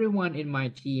everyone in my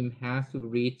team has to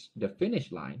reach the finish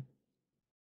line.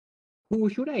 Who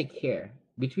should I care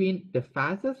between the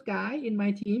fastest guy in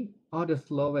my team or the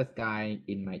slowest guy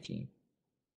in my team?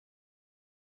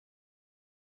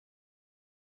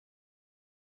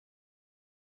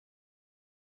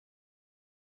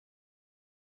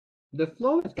 The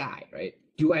slowest guy, right?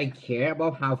 Do I care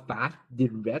about how fast the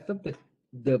rest of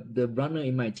the runner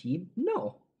in my team?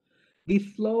 No. The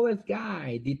slowest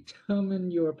guy determine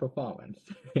your performance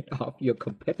of your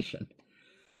competition.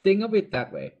 Think of it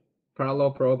that way.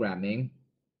 Parallel programming,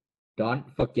 don't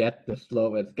forget the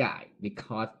slowest guy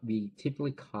because we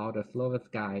typically call the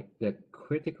slowest guy the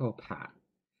critical path.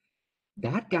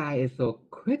 That guy is so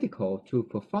critical to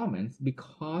performance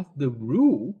because the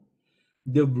rule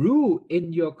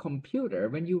in your computer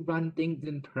when you run things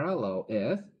in parallel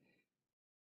is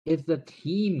it's a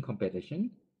team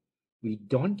competition. We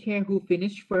don't care who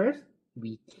finished first,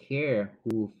 we care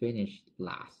who finished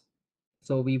last.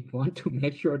 So we want to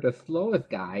make sure the slowest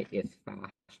guy is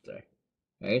faster,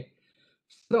 right?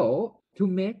 So to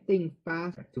make things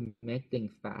faster,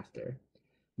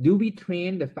 do we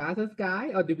train the fastest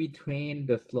guy or do we train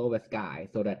the slowest guy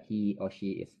so that he or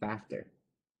she is faster?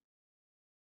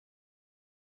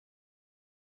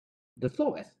 The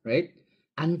slowest, right?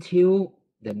 Until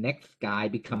the next guy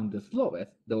becomes the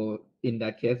slowest, though in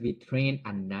that case we train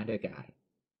another guy.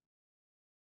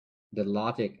 The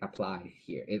logic applies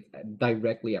here. It's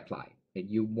directly applied.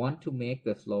 You want to make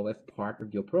the slowest part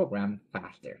of your program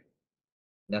faster.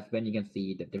 That's when you can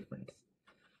see the difference.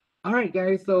 All right,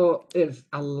 guys, so it's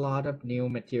a lot of new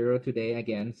material today.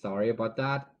 Again, sorry about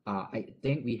that. I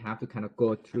think we have to kind of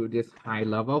go through this high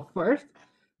level first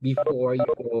before you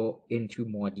go into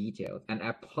more details. And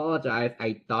I apologize,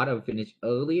 I thought I would finish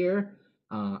earlier.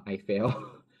 I failed.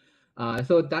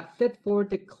 So that's it for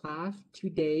the class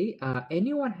today.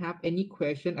 Anyone have any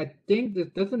question? I think this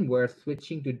doesn't worth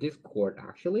switching to Discord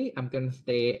actually. I'm gonna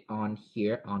stay on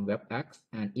here on WebEx,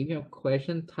 and if you have a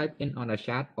question, type in on the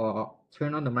chat or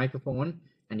turn on the microphone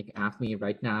and you can ask me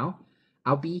right now.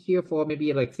 I'll be here for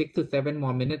maybe like 6 to 7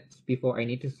 more minutes before I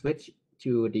need to switch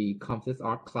to the Comsys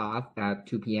Art class at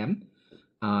 2 p.m.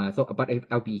 But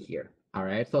I'll be here. All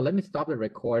right, so let me stop the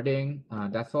recording.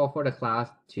 That's all for the class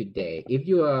today. If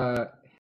you